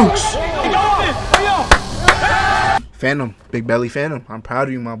the Bronx. Phantom, big belly Phantom. I'm proud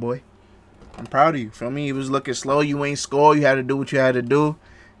of you, my boy. I'm proud of you. Feel me? You was looking slow. You ain't score. You had to do what you had to do.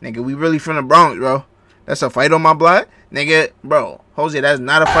 Nigga, we really from the Bronx, bro. That's a fight on my block? Nigga, bro. Jose, that's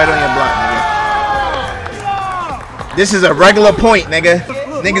not a fight on your block, nigga. This is a regular point, nigga.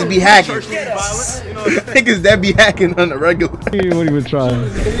 Niggas be hacking. Niggas that be hacking on the regular. What he was trying.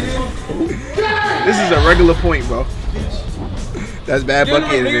 This is a regular point, bro. That's bad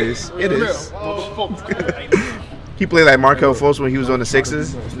bucket. It is. It is. He played like Markel Fultz when he was on the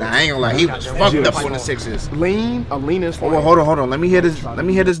Sixers. Nah, I ain't gonna lie. He was fucked up on the Sixers. Lean, a leanest. Oh, hold on. Let me hear this. Let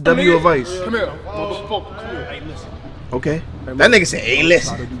me hear this W advice. Come here. Okay. That nigga said, "Hey,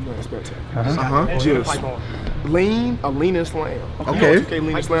 listen." Just lean, a leanest slam. Okay. 2K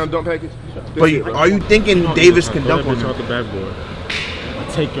leanest slam dunk package. But are you thinking Davis can dunk on him? Off the backboard.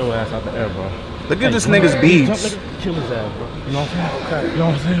 Take your ass out the air, bro. Look at this nigga's beads. Kill his ass, bro. You know what I'm saying? Okay. You know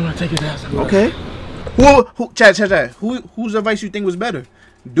what I'm saying? I'm gonna take his ass out. Okay. Chat. Whose advice you think was better?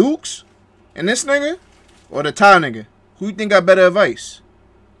 Duke's and this nigga? Or the Ty nigga? Who you think got better advice?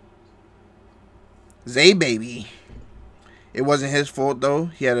 Zay baby. It wasn't his fault though.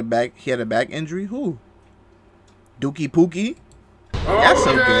 He had a back injury. Who? Dookie Pookie? That's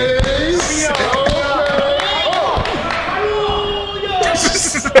okay.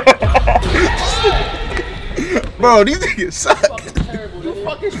 Bro, these niggas suck.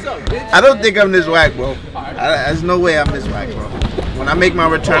 I don't think I'm this whack, bro. There's no way I'm this whack, bro. When I make my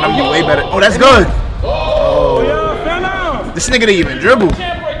return, I'm way better. Oh, that's good. Oh. This nigga didn't even dribble.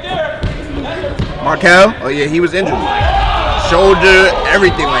 Markel? Oh yeah, he was injured. Shoulder,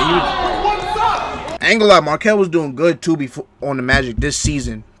 everything. Like he was. I ain't gonna lie, Markel was doing good too before on the Magic this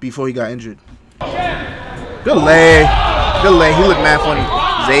season before he got injured. Good lay. Good lay. He looked mad funny.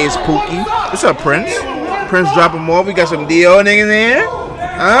 Zay's Pookie. What's up, Prince? Prince dropping more. We got some D.O. niggas in here.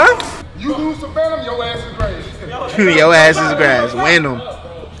 Huh? You lose some Phantom, your ass is grass. Your ass is grass. Wyndham.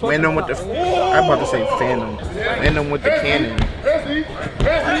 Wyndham with the. I'm about to say Phantom. Wyndham with the cannon.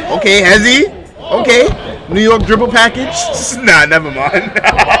 Okay, has he? Okay. New York dribble package? Nah, never mind.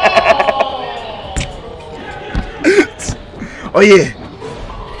 Oh, yeah.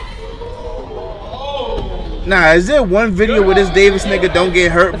 Nah, is there one video where this Davis nigga don't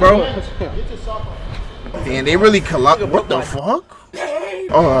get hurt, bro? Damn, they really collide. What the fuck?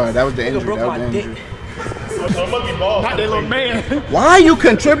 Oh, that was the injury. That was the injury. Not that little man. Why are you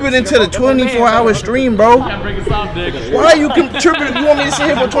contributing to the 24-hour stream, bro? Why are you contributing? You want me to sit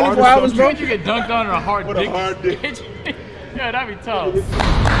here for 24 hours, bro? You get dunked on a hard dick. Yeah, that'd be tough.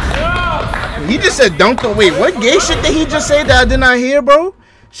 He just said dunk the wait. What gay shit did he just say that I did not hear, bro?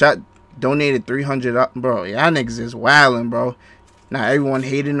 Shot donated 300, bro. Y'all niggas is wildin', bro. Now everyone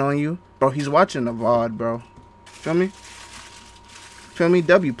hating on you, bro. He's watching the VOD, bro. Feel me? Feel me?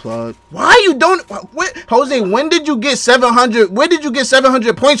 W plug. Why you don't? What, Jose? When did you get 700? Where did you get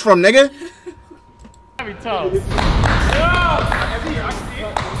 700 points from, nigga? That'd be tough.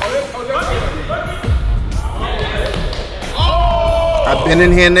 I've been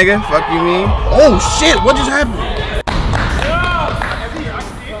in here, nigga. Fuck you mean? Oh shit! What just happened?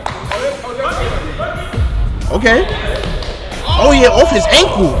 Okay. Oh yeah, off his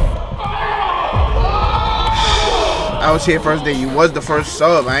ankle. I was here first day. You was the first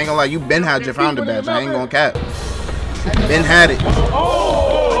sub. I ain't gonna lie. You been had your founder badge. I ain't gonna cap. Been had it.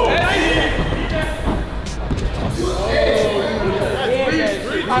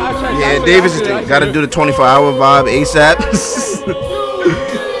 Yeah, Davis is gotta do the 24-hour vibe ASAP.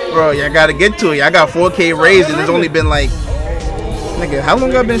 Bro, y'all gotta get to it. Y'all got 4K raised and it's only been like, nigga, how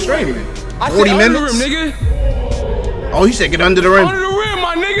long I been streaming? 40 minutes? Nigga. Oh, he said get under the rim. Under the rim,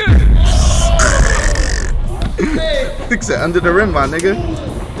 my nigga. He said under the rim, my nigga.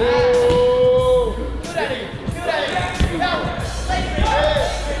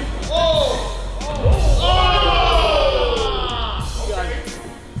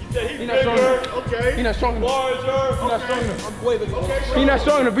 He not strong enough. He not strong enough. But you not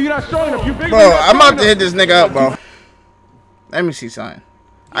strong enough. You big. Bro, I'm about to hit this nigga up, bro. Let me see something.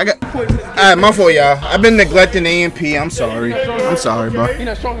 I got. Alright, my fault, y'all. I've been neglecting AMP. I'm sorry. I'm sorry, bro.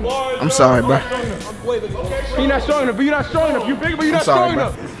 I'm sorry, bro. He not strong enough. But you not strong enough. You big, but you not strong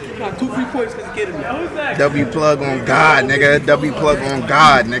enough. Got 2 free points because get him. W plug on God, nigga. W plug on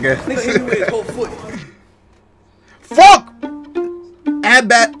God, nigga. Fuck! Add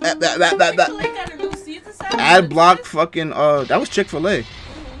back. Ad block fucking that was Chick-fil-A.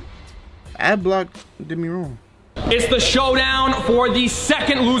 Ad block did me wrong. It's the showdown for the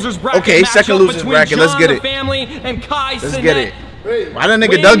second losers bracket. Okay, second losers bracket. Let's get it. Family and Kai Let's get it. Why that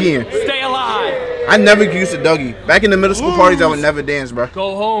nigga Dougie in? Stay alive. I never used to Dougie. Back in the middle school parties, I would never dance, bro.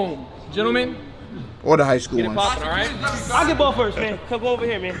 Go home, gentlemen. Or the high school Get it ones. poppin', all right? I'll get ball first, man. Come over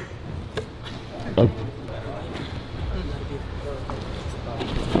here, man.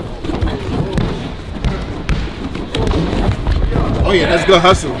 Oh yeah, let's go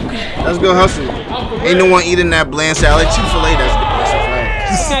hustle. Let's go hustle. Ain't no one eating that bland salad. Chick-fil-A, that's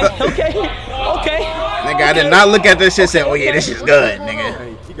a fact. Okay. Nigga, I did not look at this shit and say, oh yeah, this shit's good, nigga.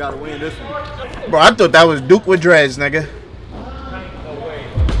 Hey, he gotta win this one. Bro, I thought that was Duke with dreads, nigga.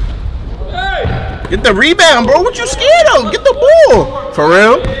 Get the rebound, bro. What you scared of? Get the ball. For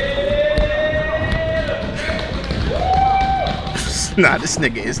real? Nah, this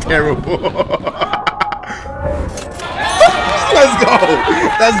nigga is terrible. Let's go.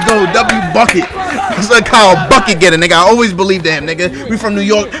 Let's go. W bucket. That's like how a bucket get it, nigga. I always believed in him, nigga. We from New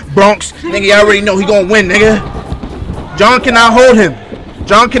York, Bronx. Nigga, you already know he gonna win, nigga. John cannot hold him.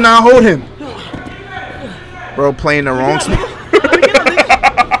 John cannot hold him. Bro, playing the wrong spot.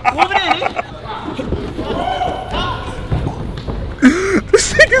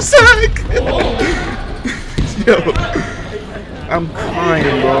 This nigga suck. Yo, I'm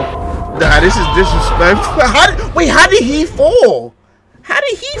crying, bro. Nah, this is disrespectful. How did he fall? How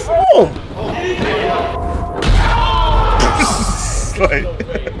did he fall? Like,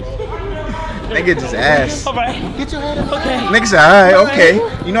 nigga just ass. Get your head up. Okay. Nigga said, alright, okay.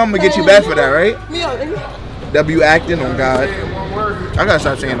 You know I'm gonna get you back for that, right? W acting on God. I gotta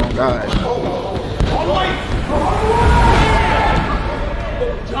stop saying on God.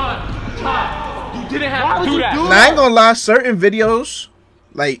 John, you didn't have to do that. Now, I ain't gonna lie, certain videos,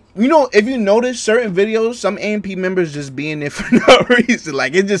 like, you know, if you notice certain videos, some AMP members just be in there for no reason.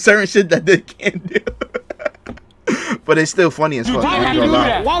 Like, it's just certain shit that they can't do. But it's still funny as fuck. Why would you do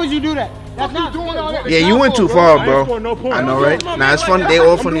that? Why would you do that? That's not doing all that. Yeah, you went too far, bro. No point. I know, right? Nah, it's funny. They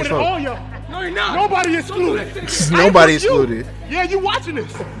all funny as fuck. No, you're not. Nobody excluded. Nobody excluded. Yeah, you watching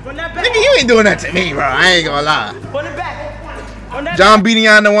this. Nigga, you ain't doing that to me, bro. I ain't gonna lie. Run it back. John beating you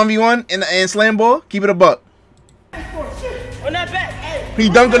on the 1v1 in slam ball. Keep it a buck. On that back. He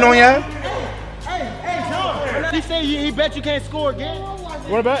dunking on ya? Hey, John. He said he bet you can't score again.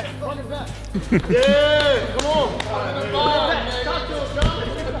 Run it back. Yeah, come on. Talk to him, John.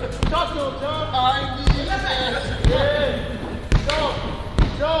 Talk to him, John.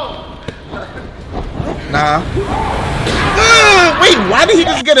 John. Nah. Wait, why did he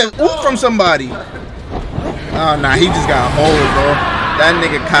just get a oop from somebody? Oh, nah, he just got hold, bro. That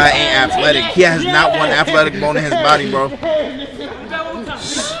nigga Kai ain't athletic. He has not one athletic bone in his body, bro.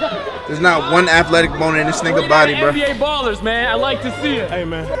 There's not one athletic bone in this nigga body, bro. NBA ballers, man. I like to see it. Hey,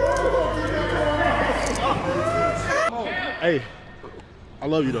 man. Hey, I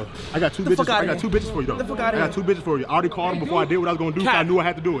love you though. I got two bitches. I got two bitches for you though. I got two bitches for you. I already called them before I did what I was gonna do. So I knew I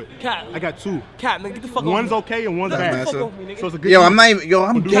had to do it. I got two. Cat, man, get the fuck one's off. okay and one's bad. So it's a good. Yo, I'm not even. Yo,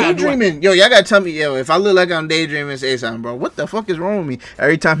 I'm daydreaming. Yo, y'all gotta tell me. Yo, if I look like I'm daydreaming, say something, bro. What the fuck is wrong with me?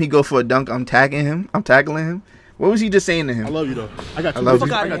 Every time he go for a dunk, I'm tagging him. I'm tackling him. What was he just saying to him? I love you though. I got two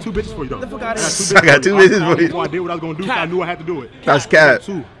bitches for you though. I got two bitches for you. Before I did what I was gonna do, so I knew I had to do it. That's cat.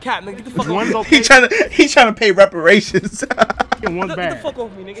 Cat, man, get the fuck off. One's okay. He trying to pay reparations. And one's bad. Get the fuck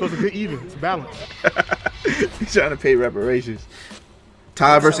off me, nigga. So it's a good even. It's balanced. He's trying to pay reparations.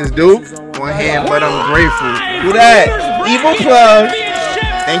 Ty versus Duke. One hand, but I'm grateful. Who that? Evil Plug.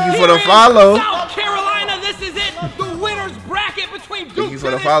 Thank you for the follow. South Carolina, this is it. The winner's bracket between Duke Thank you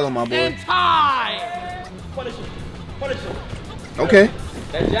for the follow, my boy. and Ty. Okay.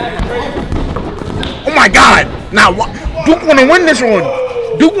 Oh my God! Now, Duke wanna win this one.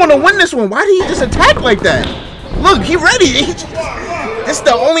 Duke wanna win this one. Why did he just attack like that? Look, he ready. It's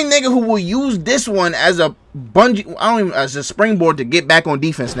the only nigga who will use this one as a bungee. I don't even as a springboard to get back on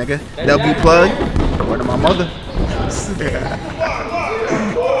defense, nigga. W Plug. Word to my mother.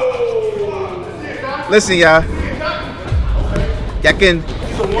 Listen, y'all. Y'all can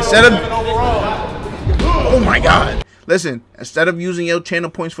instead of. Oh my God. Listen, instead of using your channel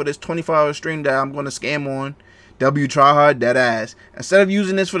points for this 24-hour stream that I'm going to scam on, W try hard, dead ass. Instead of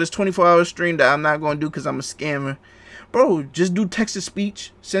using this for this 24-hour stream that I'm not going to do because I'm a scammer, bro, just do text to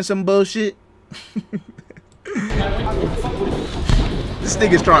speech, send some bullshit. This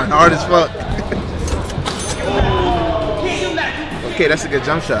nigga's trying hard as fuck. Okay, that's a good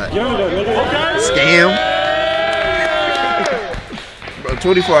jump shot. Scam. Bro,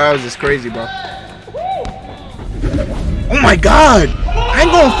 24 hours is crazy, bro. Oh my God! I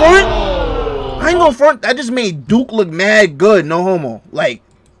ain't going front. I ain't going front. That just made Duke look mad good. No homo. Like,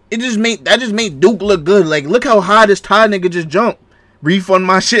 that just made Duke look good. Like, look how high this Ty nigga just jumped. Refund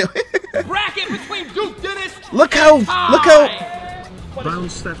my shit. Bracket between Duke Dennis. Look how.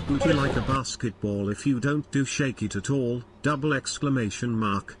 Bounce that booty like a basketball if you don't do shake it at all. Double exclamation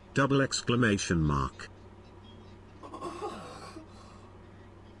mark. Double exclamation mark.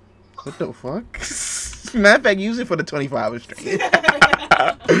 What the fuck? Matter of fact, use it for the 24-hour stream.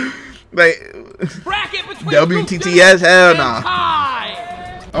 Like, WTTS, hell nah.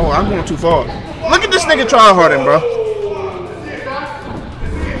 Oh, I'm going too far. Look at this nigga try harding, bro.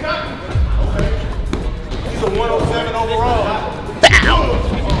 He's a 107 overall.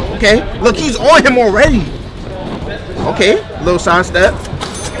 Bow. Okay, look, he's on him already. Okay, little side step.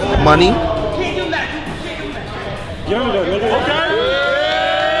 Money.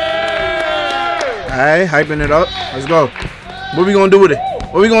 Alright, hyping it up. Let's go. What we gonna do with it?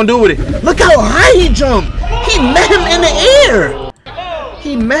 What we gonna do with it? Look how high he jumped. He met him in the air.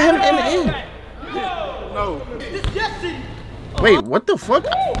 He met him in the air. No. Wait, what the fuck?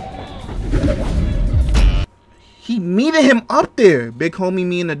 He meted him up there. Big homie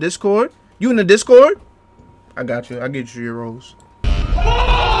me in the Discord. You in the Discord? I got you. I get you your rolls.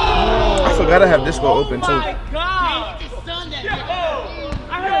 I forgot I have Discord open too.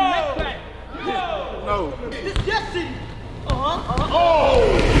 No. Oh!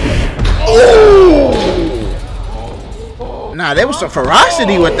 Nah, there was some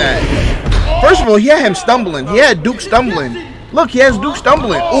ferocity with that. First of all, he had him stumbling. He had Duke stumbling. Look, he has Duke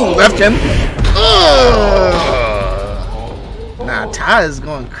stumbling. Ooh, left him. Nah, Ty is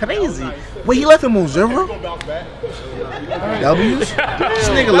going crazy. Wait, he left him on 0? W's? This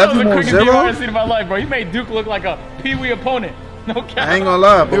nigga left him on 0? I've seen in my life, bro. You made Duke look like a pee-wee opponent. No cap. I ain't gonna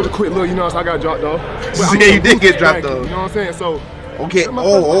lie, bro. It was a quick look, you know, so I got dropped though. Yeah, you did get dropped though. You know what I'm saying? So. Okay.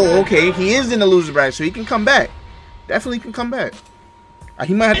 Okay. He is in the loser bracket, so he can come back. Definitely can come back.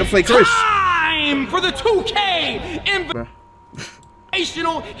 He might have to play Chris. Time for the 2K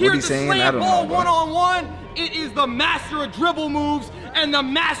Invitational. Here's the slam ball one-on-one. It is the master of dribble moves and the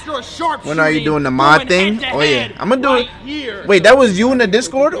master of sharp shooting. When are you doing the mod thing? Oh yeah, I'm gonna do it. Wait, that was you in the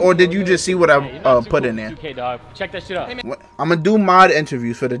Discord, or did you just see what I put in there? Okay, dog. Check that shit out. I'm gonna do mod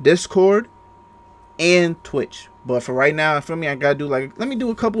interviews for the Discord and Twitch. But for right now, for me, I gotta do like, let me do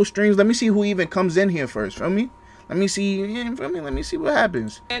a couple of streams. Let me see who even comes in here first. Feel me? Let me see. Yeah, feel me? Let me see what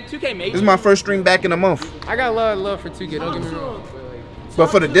happens. And 2K This is my first stream back in a month. I got a lot of love for 2K. Don't get me wrong. But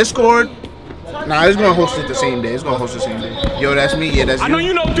for the Discord, nah, it's gonna host it the same day. It's gonna host the same day. Yo, that's me. Yeah, that's you. I know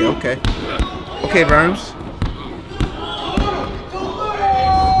you know, dude. Okay. Okay, Verms.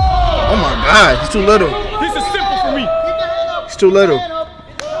 Oh my God, he's too little. This is simple for me. He's too little.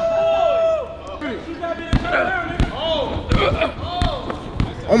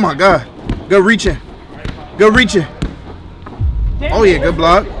 Oh my God. Good reaching. Good reaching. Oh yeah, good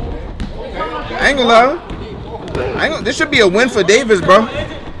block. I ain't gonna lie. This should be a win for Davis, bro.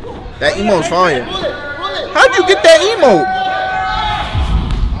 That emote's fire. How'd you get that emote?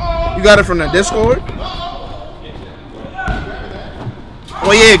 You got it from the Discord?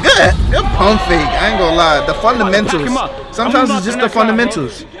 Oh yeah, good. Good pump fake. I ain't gonna lie. The fundamentals. Sometimes it's just the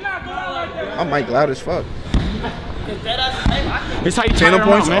fundamentals. My mic loud as fuck. It's how you Channel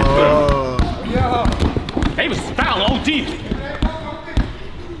points. Man. Oh. Davis foul OD.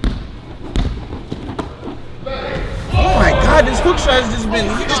 Oh my God, this hook shot has just been,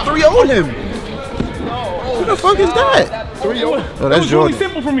 he just 3-0'd him. Who the fuck is that? 3-0. Oh, that's Jordan. Really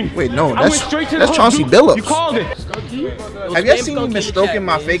simple for me. Wait, no, that's Chauncey Billups. You called it. Have you ever seen me been stroking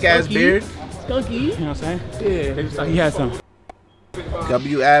my fake ass beard? Skunky. You know what I'm saying? Yeah. He had some.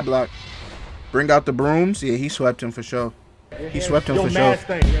 W ad block. Bring out the brooms. Yeah, he swept him for sure. He swept him for sure.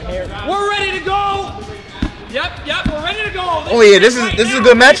 We're ready to go. Yep, we're ready to go. Oh yeah, this is a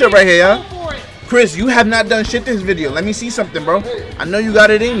good matchup right here, y'all. Chris, you have not done shit this video. Let me see something, bro. I know you got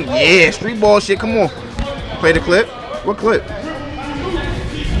it in you. Yeah, street ball shit. Come on. Play the clip. What clip?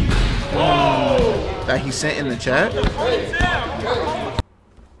 That he sent in the chat?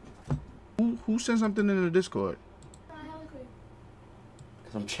 Who sent something in the Discord?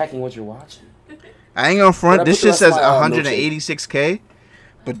 Because I'm checking what you're watching. I ain't gonna front. This shit says 186K.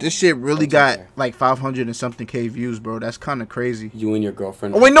 But this shit really got like 500 and something K views, bro. That's kind of crazy. You and your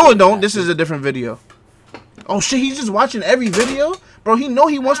girlfriend. Oh wait, no, it don't. This is a different video. Oh shit, he's just watching every video, bro. He know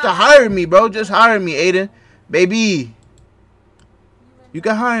he wants to hire me, bro. Just hire me, Aiden, baby. You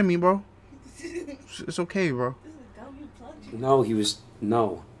can hire me, bro. It's okay, bro. No, he was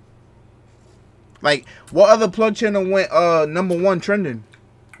no. Like, what other plug channel went #1 trending?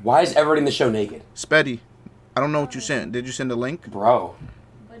 Why is everybody in the show naked? Spetty. I don't know what you sent. Did you send a link? Bro.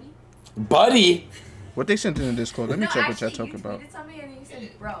 Buddy? What they sent in the Discord? Let me check what y'all talking about.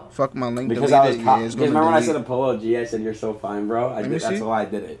 Fuck my link. Because I was deleted. Yeah, it's because gonna remember when I delete. said Apollo G, I said you're so fine, bro. That's why I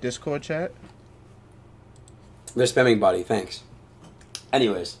did it. Discord chat. They're spamming buddy. Thanks.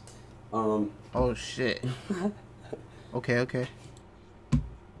 Anyways, Oh shit. Okay.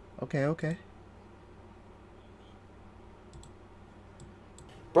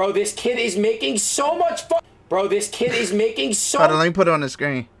 Bro, this kid is making so much fun. Bro, this kid is making so. Hold on, let me put it on the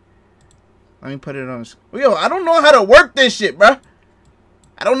screen. Let me put it on the screen. Yo, I don't know how to work this shit, bruh.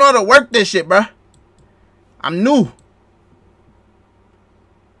 I'm new.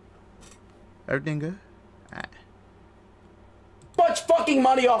 Everything good? Alright. Much fucking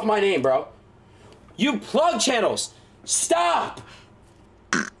money off my name, bro. You plug channels. Stop.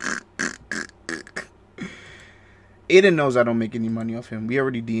 Aiden knows I don't make any money off him. We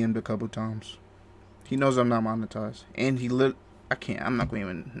already DM'd a couple times. He knows I'm not monetized. And I'm not going to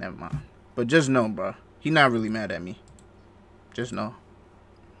even, never mind. But just know, bro. He not really mad at me. Just know.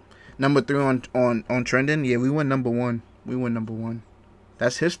 Number 3 on trending. Yeah, we went number 1.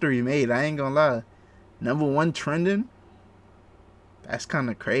 That's history made. I ain't gonna lie. Number 1 trending. That's kind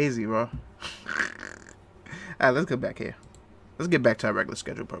of crazy, bro. Alright, let's get back here. Let's get back to our regular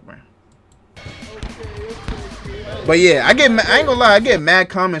schedule program. But yeah, I ain't gonna lie, I get mad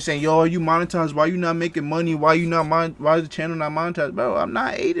comments saying, yo, are you monetized? Why you not making money? Why is the channel not monetized? Bro, I'm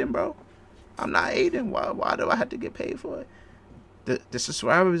not Aiden, bro. I'm not Aiden. Why do I have to get paid for it? The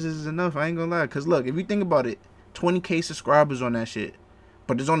subscribers is enough. I ain't gonna lie. Cause look, if you think about it, 20K subscribers on that shit.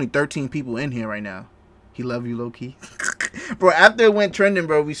 But there's only 13 people in here right now. He love you, low-key. Bro, after it went trending,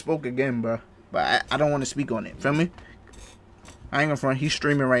 bro, we spoke again, bro. But I don't want to speak on it. Feel me? I ain't gonna front. He's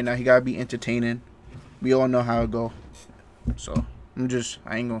streaming right now. He gotta be entertaining. We all know how it go. So,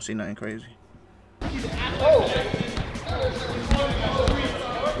 I ain't gonna say nothing crazy.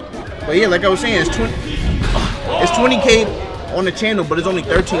 But yeah, like I was saying, it's 20K on the channel, but it's only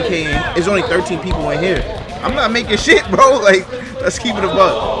 13K. It's only 13 people in here. I'm not making shit, bro. Like, let's keep it a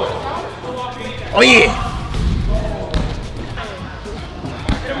buck. Oh yeah.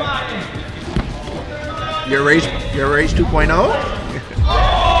 Your Rage 2.0?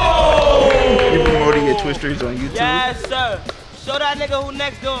 You promoting your Twitch streams on YouTube? Yes, sir. Show that nigga who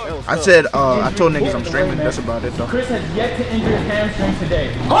next door. I said, I told niggas I'm streaming. That's about it, though. Chris has yet to injure his hamstring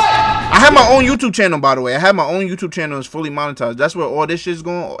today. I have my own YouTube channel, by the way. I have my own YouTube channel. It's fully monetized. That's where all this shit's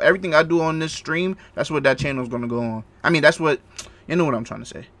going. Everything I do on this stream, that's what that channel's going to go on. I mean, that's what, you know what I'm trying to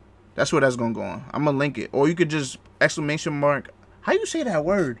say. That's what that's going to go on. I'm going to link it. Or you could just, exclamation mark. How you say that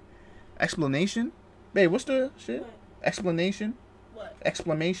word? Explanation? Babe, what's the shit? Explanation? What?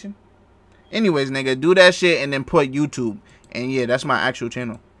 Exclamation? Anyways, nigga, do that shit and then put YouTube. And yeah, that's my actual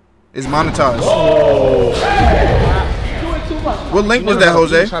channel. It's monetized. Oh. What link was that,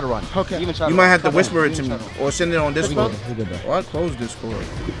 Jose? Try to run. Okay. You might have to whisper it to me or send it on Discord. Oh, I closed Discord.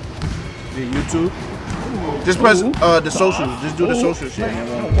 Yeah, YouTube. Just press the socials. Just do the social shit.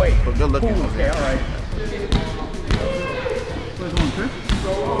 But good looking. Okay, all right.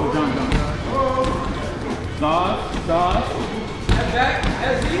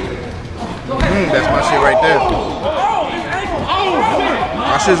 That's my shit right there.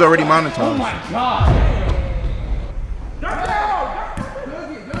 My shit's already monetized. Oh my god.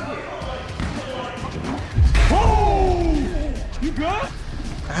 You good?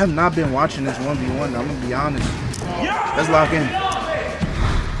 I have not been watching this 1v1. I'm gonna be honest. Let's lock in.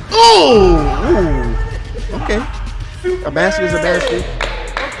 Ooh. Okay. A basket is a basket.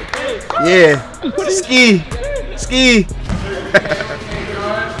 Yeah. Ski.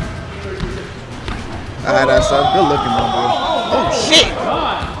 Alright, that's up. Good looking, bro. Oh shit!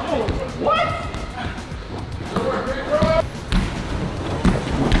 What?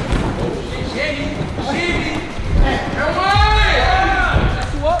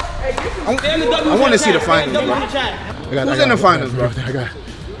 I want to see the finals, bro. Who's in the finals, bro?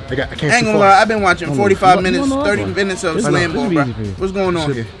 I can't ain't gonna lie, I've been watching 45 minutes, 30 minutes of Slam Ball, bro. What's going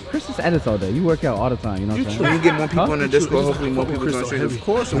on here? Chris just edits all day. You work out all the time, you know what I'm saying? When you get more people in the Discord, hopefully more people join stream. Of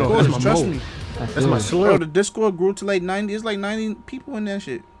course, trust me. That's my slow. Bro, the Discord grew to like 90. It's like 90 people in that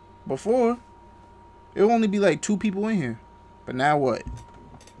shit. Before, it would only be like 2 people in here. But now what?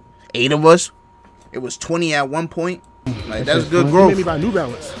 8 of us? It was 20 at one point. Like, that's good growth. You made me buy New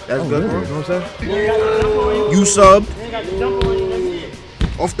Balance. That's good growth. You know what I'm saying? You subbed.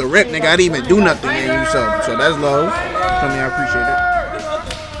 Off the rip, nigga, I didn't even do nothing and you subbed. So that's love. Tell me I appreciate it.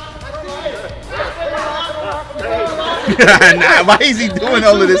 Nah, why is he doing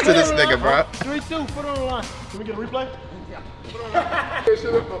all of this to this nigga, bro? 3-2, put it on the line. Can we get a replay?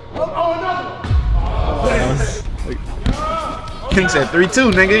 King said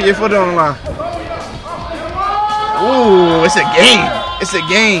 3-2, nigga. Your foot on the line. Ooh, it's a game. It's a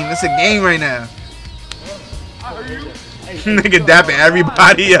game. It's a game right now. Nigga dapping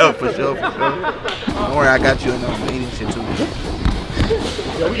everybody up for sure, for sure. Don't worry, I got you in the eating shit too.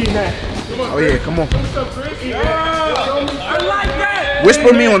 Yo, we eating that. Oh yeah, come on. I like that.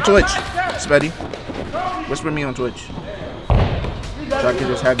 Whisper me on Twitch, Spetty. Whisper me on Twitch. So I can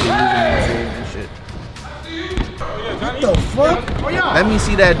just have you using and shit. What the fuck? Let me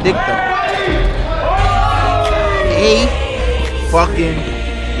see that dick though. Hey, fucking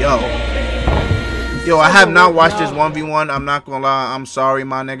yo. Yo, I have not watched this 1v1. I'm not gonna lie. I'm sorry,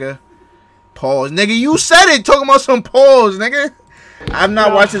 my nigga. Pause. Nigga, you said it. Talking about some pause, nigga. I've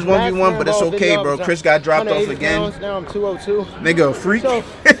not watched this 1v1, but it's okay, bro. Chris got dropped off again. Now I'm 202. Nigga, a freak. So,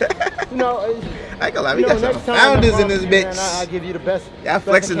 you know, I ain't gonna lie. We got some founders in this bitch. I'll give you the best. Y'all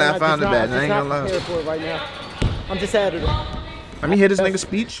flexing that founder badge. I ain't gonna lie. Right now. I'm just out of it. Let me hear this nigga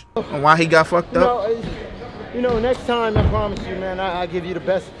speech on why he got fucked up. You know, next time, I promise you, man, I'll give you the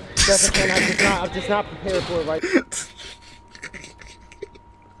best I can. I'm just not prepared for it right now.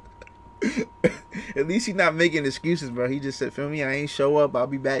 At least he's not making excuses, bro. He just said, feel me, I ain't show up. I'll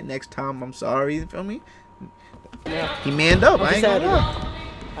be back next time. I'm sorry. Feel me? Yeah. He manned up. I ain't gonna lie.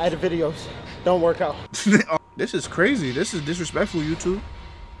 I had the videos. Don't work out. This is crazy. This is disrespectful, YouTube.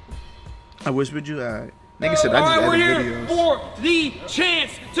 I whispered you. Nigga said I just we're added here videos. for the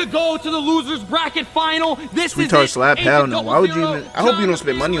chance to go to the losers bracket final. This is Retard it. slap? Hell no. Why would you even? I hope you don't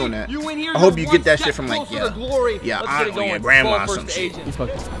spend money on that. I hope you get that shit from like your grandma or some shit.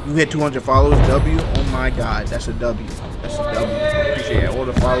 You hit 200 followers, W. Oh my God, that's a W. That's a W. Appreciate all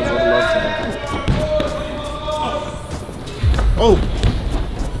the followers, all the love to that. Oh.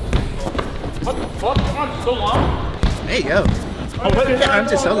 What the fuck? I'm so long. Hey yo. I'm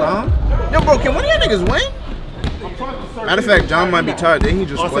just so long. Yo, bro, can one of y'all niggas win? Matter of fact, John might be tired. Then he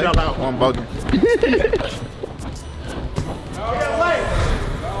just play. Oh, I'm bugging.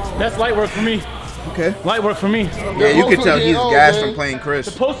 That's light work for me. Okay. Light work for me. Yeah, you can tell he's gassed from playing Chris.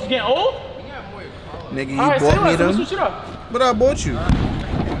 The post is getting old? Nigga, you bought me them. But I bought you.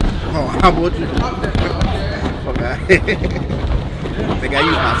 Oh, I bought you. Okay. Think I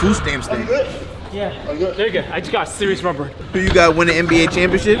used my food stamps thing. Yeah, there you go. I just got serious rubber. Who you got win the NBA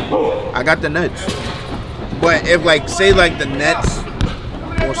championship? I got the Nets. But if like, say like the Nets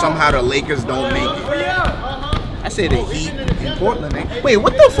or somehow the Lakers don't make it, I say the Heat in Portland. Wait,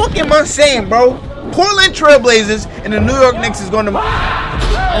 what the fuck am I saying, bro? Portland Trailblazers and the New York Knicks is going to. Oh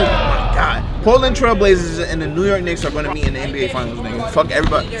my God. Portland Trailblazers and the New York Knicks are going to meet in the NBA Finals, nigga. Fuck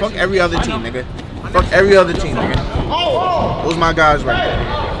everybody. Fuck every other team, nigga. Fuck every other team, nigga. Those my guys right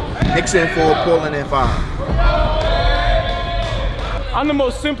there. Knicks in 4, Portland in 5. I'm the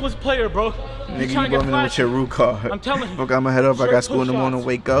most simplest player, bro. Nigga, you brought me with your root card. I'm telling you. Fuck, I'ma head up. I got school in the morning.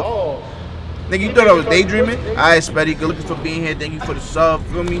 Wake up. Nigga, you thought I was daydreaming? Alright, Spetty. Good looking for being here. Thank you for the sub.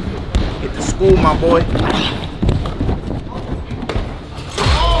 Feel me? Get to school, my boy. Dude,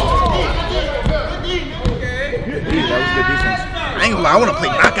 that was good defense. I ain't gonna lie. I wanna play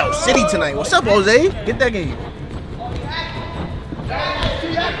Knockout City tonight. What's up, Jose? Get that game. I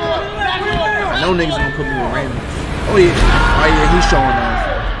know niggas gonna put me with random. Oh yeah. Oh yeah, he's showing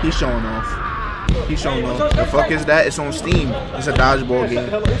off. He's showing off. He's showing off. The fuck is that? It's on Steam. It's a dodgeball game.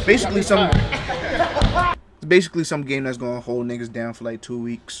 Basically some game that's gonna hold niggas down for like 2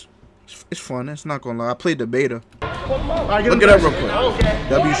 weeks. It's fun. It's not gonna lie. I played the beta. Look it up real quick.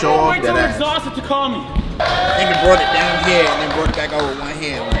 W show off that ass. Exhausted to call me. Nigga brought it down here and then brought it back over with one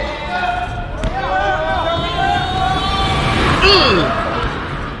hand.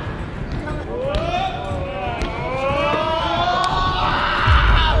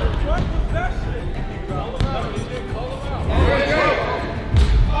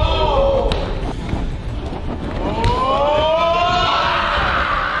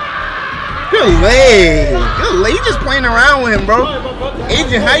 Good leg. Good leg. You just playing around with him, bro.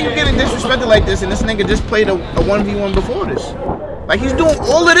 Agent, how you getting disrespected like this and this nigga just played a 1v1 before this? Like he's doing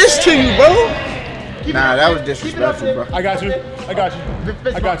all of this to you, bro. Nah, that was disrespectful, bro. I got you. I got you.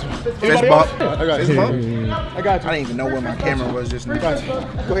 I got you. Fist bump. I got you. Fist bump. I got you. I didn't even know where my camera was just now.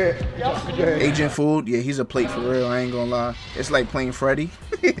 Go ahead. Agent Food, yeah, he's a plate for real. I ain't gonna lie. It's like playing Freddy.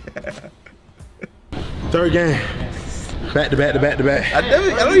 Third game. Back to back to back to back. I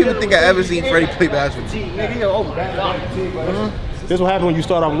don't even think I ever seen Freddy play basketball. This is what happens when you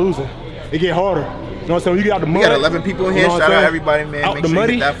start off losing. It get harder. You know what I'm saying? When you get out the mud. We got 11 people in here. Shout out everybody, man. Out Make the sure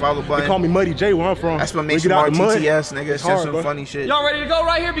muddy, you hit that follow button. They call me Muddy J where I'm from. Exclamation mark TTS, nigga. Send some funny shit. Y'all ready to go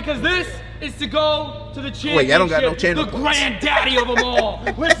right here? Because this is to go to the championship. Wait, y'all don't got no channel. The granddaddy of them all.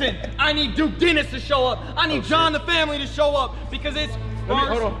 Listen, I need Duke Dennis to show up. I need John the family to show up because it's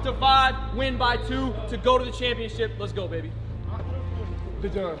first to 5, win by 2 to go to the championship. Let's go, baby. The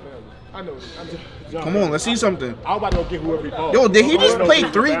John family. I know. John Come on, let's see something. I was about to go get whoever he fought. Yo, did he just play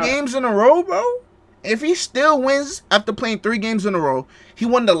 3 games in a row, bro? If he still wins after playing 3 games in a row, he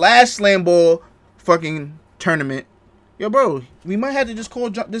won the last Slam Ball fucking tournament. Yo, bro, we might have to just call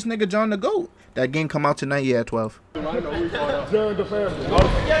this nigga John the GOAT. That game come out tonight, yeah, at 12. John the family.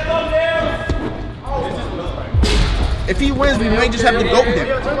 If he wins, we might just have to GOAT him.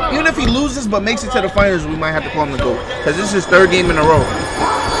 Even if he loses but makes it to the finals, we might have to call him the GOAT. Because this is his 3rd game in a row.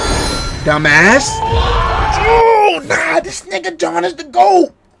 Dumbass. Oh, nah, this nigga John is the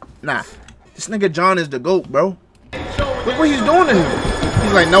GOAT. Nah, this nigga John is the GOAT, bro. Look what he's doing to him.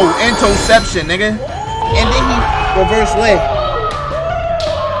 He's like, no, interception, nigga. And then he reverse leg.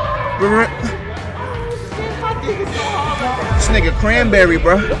 This nigga Cranberry,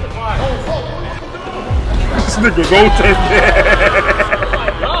 bro. This nigga go take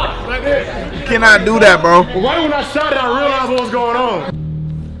You cannot do that, bro. Well, right when I shot it, I realized what was going on.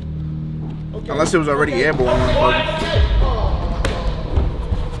 Unless it was already airborne.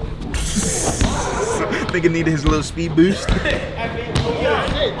 Nigga needed his little speed boost.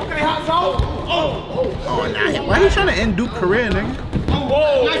 Oh, nah. Why are you trying to end Duke's career, nigga?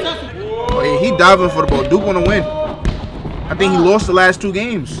 Oh, yeah, he diving for the ball. Duke want to win. I think he lost the last 2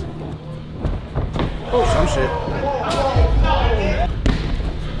 games. Some shit.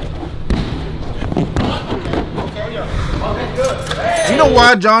 You know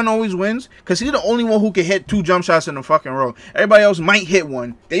why John always wins? Because he's the only one who can hit 2 jump shots in a fucking row. Everybody else might hit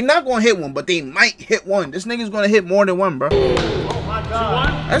one. They not going to hit one, but they might hit one. This nigga's going to hit more than one, bro.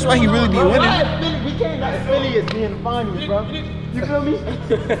 That's why he really be winning. We can't let affiliates be in the finals, bro. You feel me?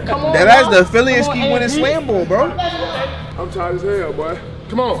 Come on, That's the affiliates keep winning Slam Ball, bro. I'm tired as hell, boy.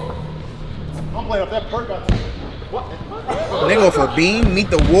 Come on. I'm playing off that perk. What? Nigga for Bean, meet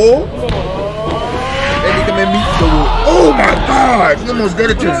the wall. They come and meet the wall. Oh my God! You almost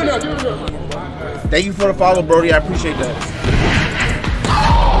did it to me. Thank you for the follow, Brody. I appreciate that.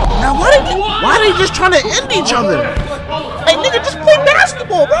 Now why are they just trying to end each other? Hey nigga, just play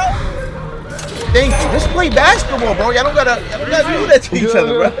basketball, bro. Thank you. Just play basketball, bro. Y'all don't gotta do that to each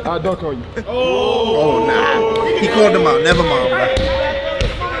other, bro. I'll dunk on you. Oh nah. He called him out. Never mind, bro.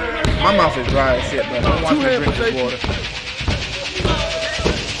 My mouth is dry as shit, bro. Don't watch me drink this water.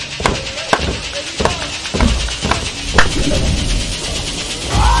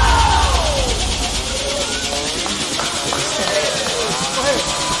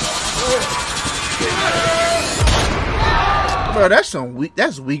 Bro,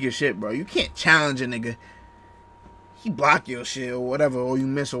 that's weak as shit, bro. You can't challenge a nigga. He block your shit or whatever, or you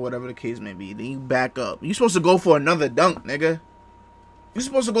miss or whatever the case may be. Then you back up. You supposed to go for another dunk, nigga. You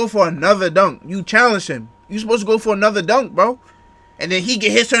supposed to go for another dunk. You challenge him. You supposed to go for another dunk, bro. And then he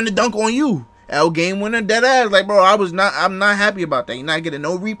get his turn to dunk on you. L game winner, dead ass. Like, bro, I'm not happy about that. You're not getting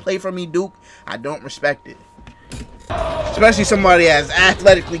no replay from me, Duke. I don't respect it. Especially somebody as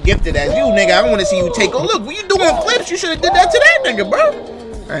athletically gifted as you, nigga. I want to see you take a look. When you doing flips, you should have did that to that nigga, bro.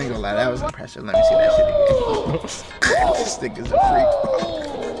 I ain't gonna lie, that was impressive. Let me see that shit again. This nigga's a freak,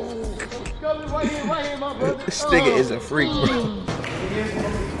 bro. This nigga is a freak, bro.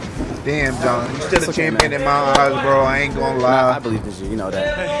 Damn, John. You still the champion in my eyes, bro. I ain't gonna lie. I believe this year. You know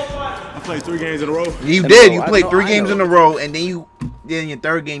that. I played 3 games in a row. You did. You played 3 games in a row, and then in your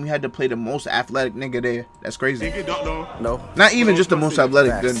 3rd game, you had to play the most athletic nigga there. That's crazy. Didn't get dunked on. No. Not even just the most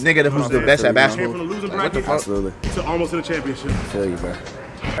athletic. The nigga who's the best at basketball. From the losing What the fuck? Absolutely. To almost to the championship. I feel you, bro.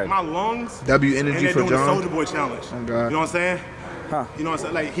 My lungs. W energy for doing John. The Soldier Boy challenge. Oh God. You know what I'm saying? Huh. You know what I'm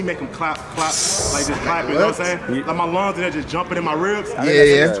saying? Like he make them clap, like just clapping. You know what I'm saying? Like my lungs and they're just jumping in my ribs. Yeah.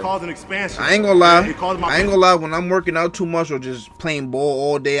 It's causing expansion. I ain't gonna lie. It caused my I ain't gonna lie. When I'm working out too much or just playing ball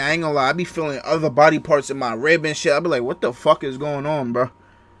all day, I ain't gonna lie. I be feeling other body parts in my rib and shit. I be like, what the fuck is going on, bro?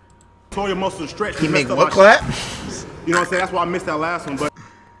 Tore your muscles stretch. He make what clap? You know what I'm saying? That's why I missed that last one. But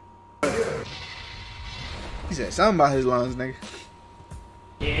he said something about his lungs, nigga.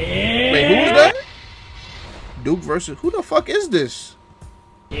 Wait, who was that? Duke versus who the fuck is this?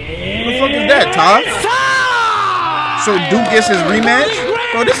 Who the fuck is that, Todd? So Duke gets his rematch?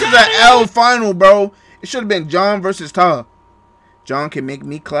 Bro, this is an L final, bro. It should have been John versus Todd. John can make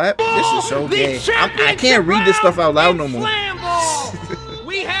me clap. This is so gay. I can't read this stuff out loud no more.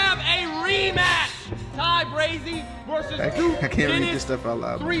 We have a rematch. Ty Brazy versus Duke. I can't read this stuff out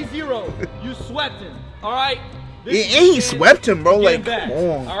loud. 3-0. You swept him. All right. And he swept him, bro. Like, come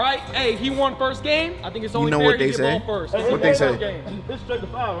on. All right. Hey, he won first game. I think it's only You know fair what they he get say? ball first. What they say? It's straight to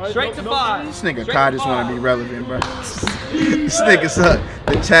 5, right? Straight to 5. This nigga Kai just want to be relevant, bro. This nigga's up.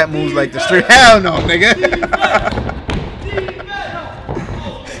 The chat moves like the street. Hell no, nigga.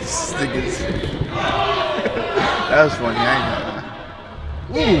 This nigga's. That was funny. I ain't gonna lie.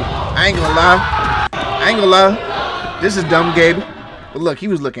 I ain't gonna lie. I ain't gonna lie. This is dumb, Gabe. But look, he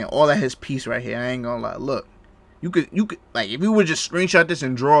was looking all at his piece right here. I ain't gonna lie. Look, you could like if you would just screenshot this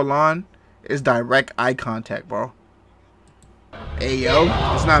and draw a line, it's direct eye contact, bro. Hey yo,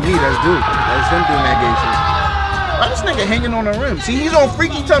 it's not me. That's dude. That's him doing that gay shit. Why this nigga hanging on the rim? See, he's on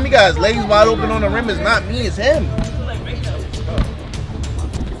freaky time. He got his legs wide open on the rim. It's not me. It's him.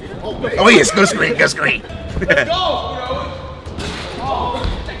 Oh yes, good screen. Good screen.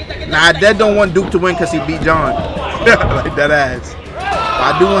 Nah, Dad don't want Duke to win because he beat John. Like that ass.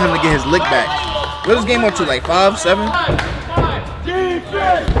 But I do want him to get his lick back. What is this game up to? Like 5, 7?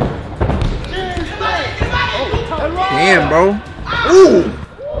 Damn, bro. Ooh.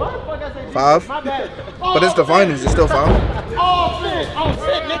 5. But it's the finals. It's still 5.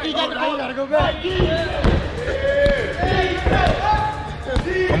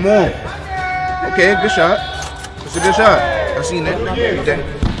 Come on. Okay, good shot. It's a good shot. I seen it.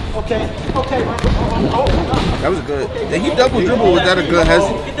 Okay. That was good. Did he double dribble? Was that a good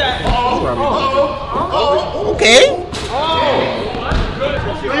hezzy? Okay.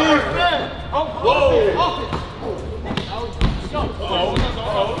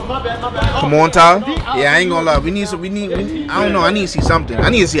 Come on, Ty. Yeah, I ain't gonna lie. We need. I don't know. I need to see something. I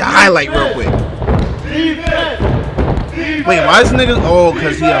need to see a highlight real quick. Wait, why this nigga? Oh,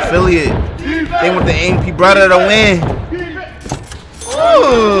 cause he affiliate. They want the AMP brother to win.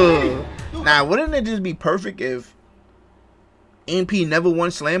 Ooh. Nah, wouldn't it just be perfect if AMP never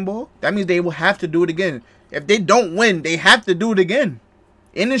won slam ball? That means they will have to do it again. If they don't win, they have to do it again.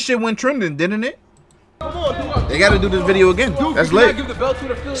 And this shit went trending, didn't it? They gotta do this video again. That's lit.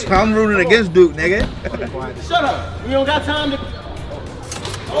 I'm rooting against Duke, nigga. Shut up. We don't got time to.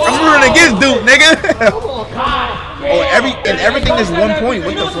 I'm rooting against Duke, nigga. Oh, everything is 1 point.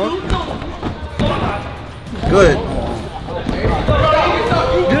 What the fuck? Good.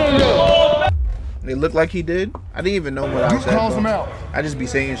 It looked like he did. I didn't even know what I said. Calls him out. I just be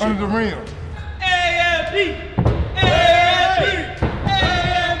saying shit. Under the rim.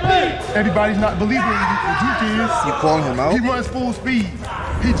 Everybody's not believing what Duke is. You calling him out? He runs full speed.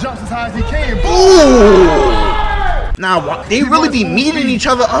 He jumps as high as he can. Ooh. Nah, they really be meeting each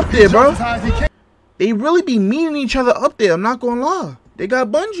other up there, bro. They really be meeting each other up there. I'm not gonna lie. They got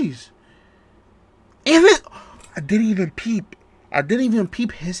bungees. And I didn't even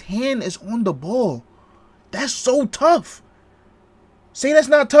peep. His hand is on the ball. That's so tough. Say that's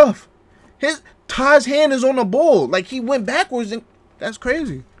not tough. Ty's hand is on the ball. Like he went backwards and that's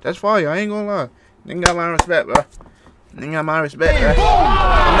crazy. That's fire. I ain't gonna lie. Nigga got my respect, bro. Nigga got my respect, bro.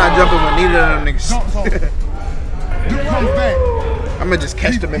 I'm not jumping with neither of them niggas. I'ma just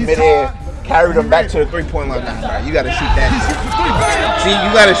catch them in midair, carry them back to the 3-point line. Nah, bro. You gotta shoot that shit. See,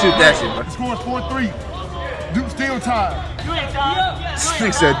 you gotta shoot that shit, bro. He scores 4-3. Duke still tied. This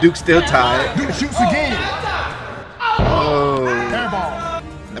nigga said Duke still tied. Duke shoots again. Oh.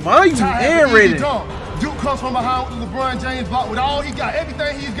 Airball. Why are you air rated? Duke comes from behind with the LeBron James block with all he got,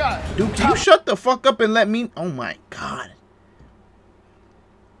 everything he's got. Duke, can you shut the fuck up and let me? Oh my God.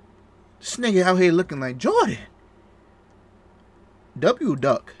 This nigga out here looking like Jordan. W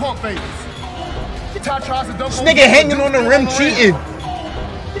duck. Pump fakes. This nigga hanging on the rim cheating.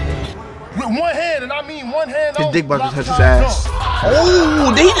 With one hand, and I mean one hand. His dick about to touch his ass.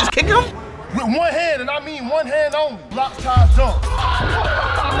 Oh, did he just kick him? With one hand, and I mean one hand only. Blocks, ties, jump.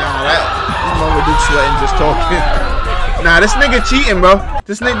 Nah, this moment Duke sweating just talking. Nah, this nigga cheating, bro.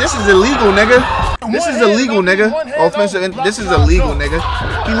 This is illegal, nigga. This is illegal, nigga. Offensive, this is illegal, nigga.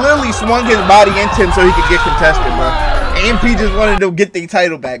 He literally swung his body into him so he could get contested, bro. AMP just wanted to get their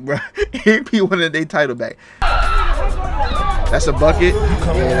title back, bro. AMP wanted their title back. That's a bucket?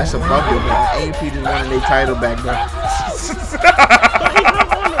 Yeah, that's a bucket, bro. AMP just wanted their title back, bro.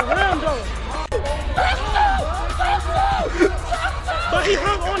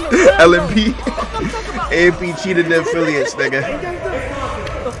 LMP. AMP cheated the affiliates, nigga.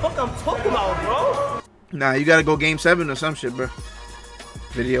 What the fuck I'm talking about, bro? Nah, you gotta go game 7 or some shit, bro.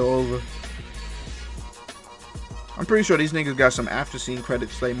 Video over. I'm pretty sure these niggas got some after scene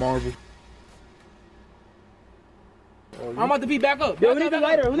credits like Marvel. I'm about to be back up. Yo, who needs a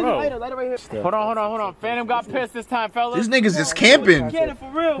lighter? Who needs a lighter? Lighter right here. Hold on. Phantom got pissed this time, fellas. These niggas is camping. Cannon for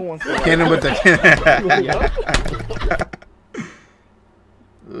real. Cannon with the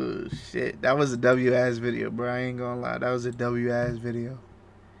oh shit. That was a W-ass video, bro. I ain't gonna lie. That was a W-ass video.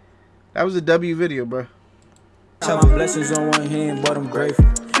 That was a W video, bro. Count my blessings on one hand, but I'm grateful.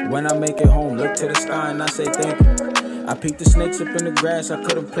 When I make it home, look to the sky and I say thank you. I peeked the snakes up in the grass, I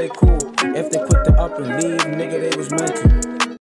couldn't play cool. If they put the up and leave, nigga, they was meant to.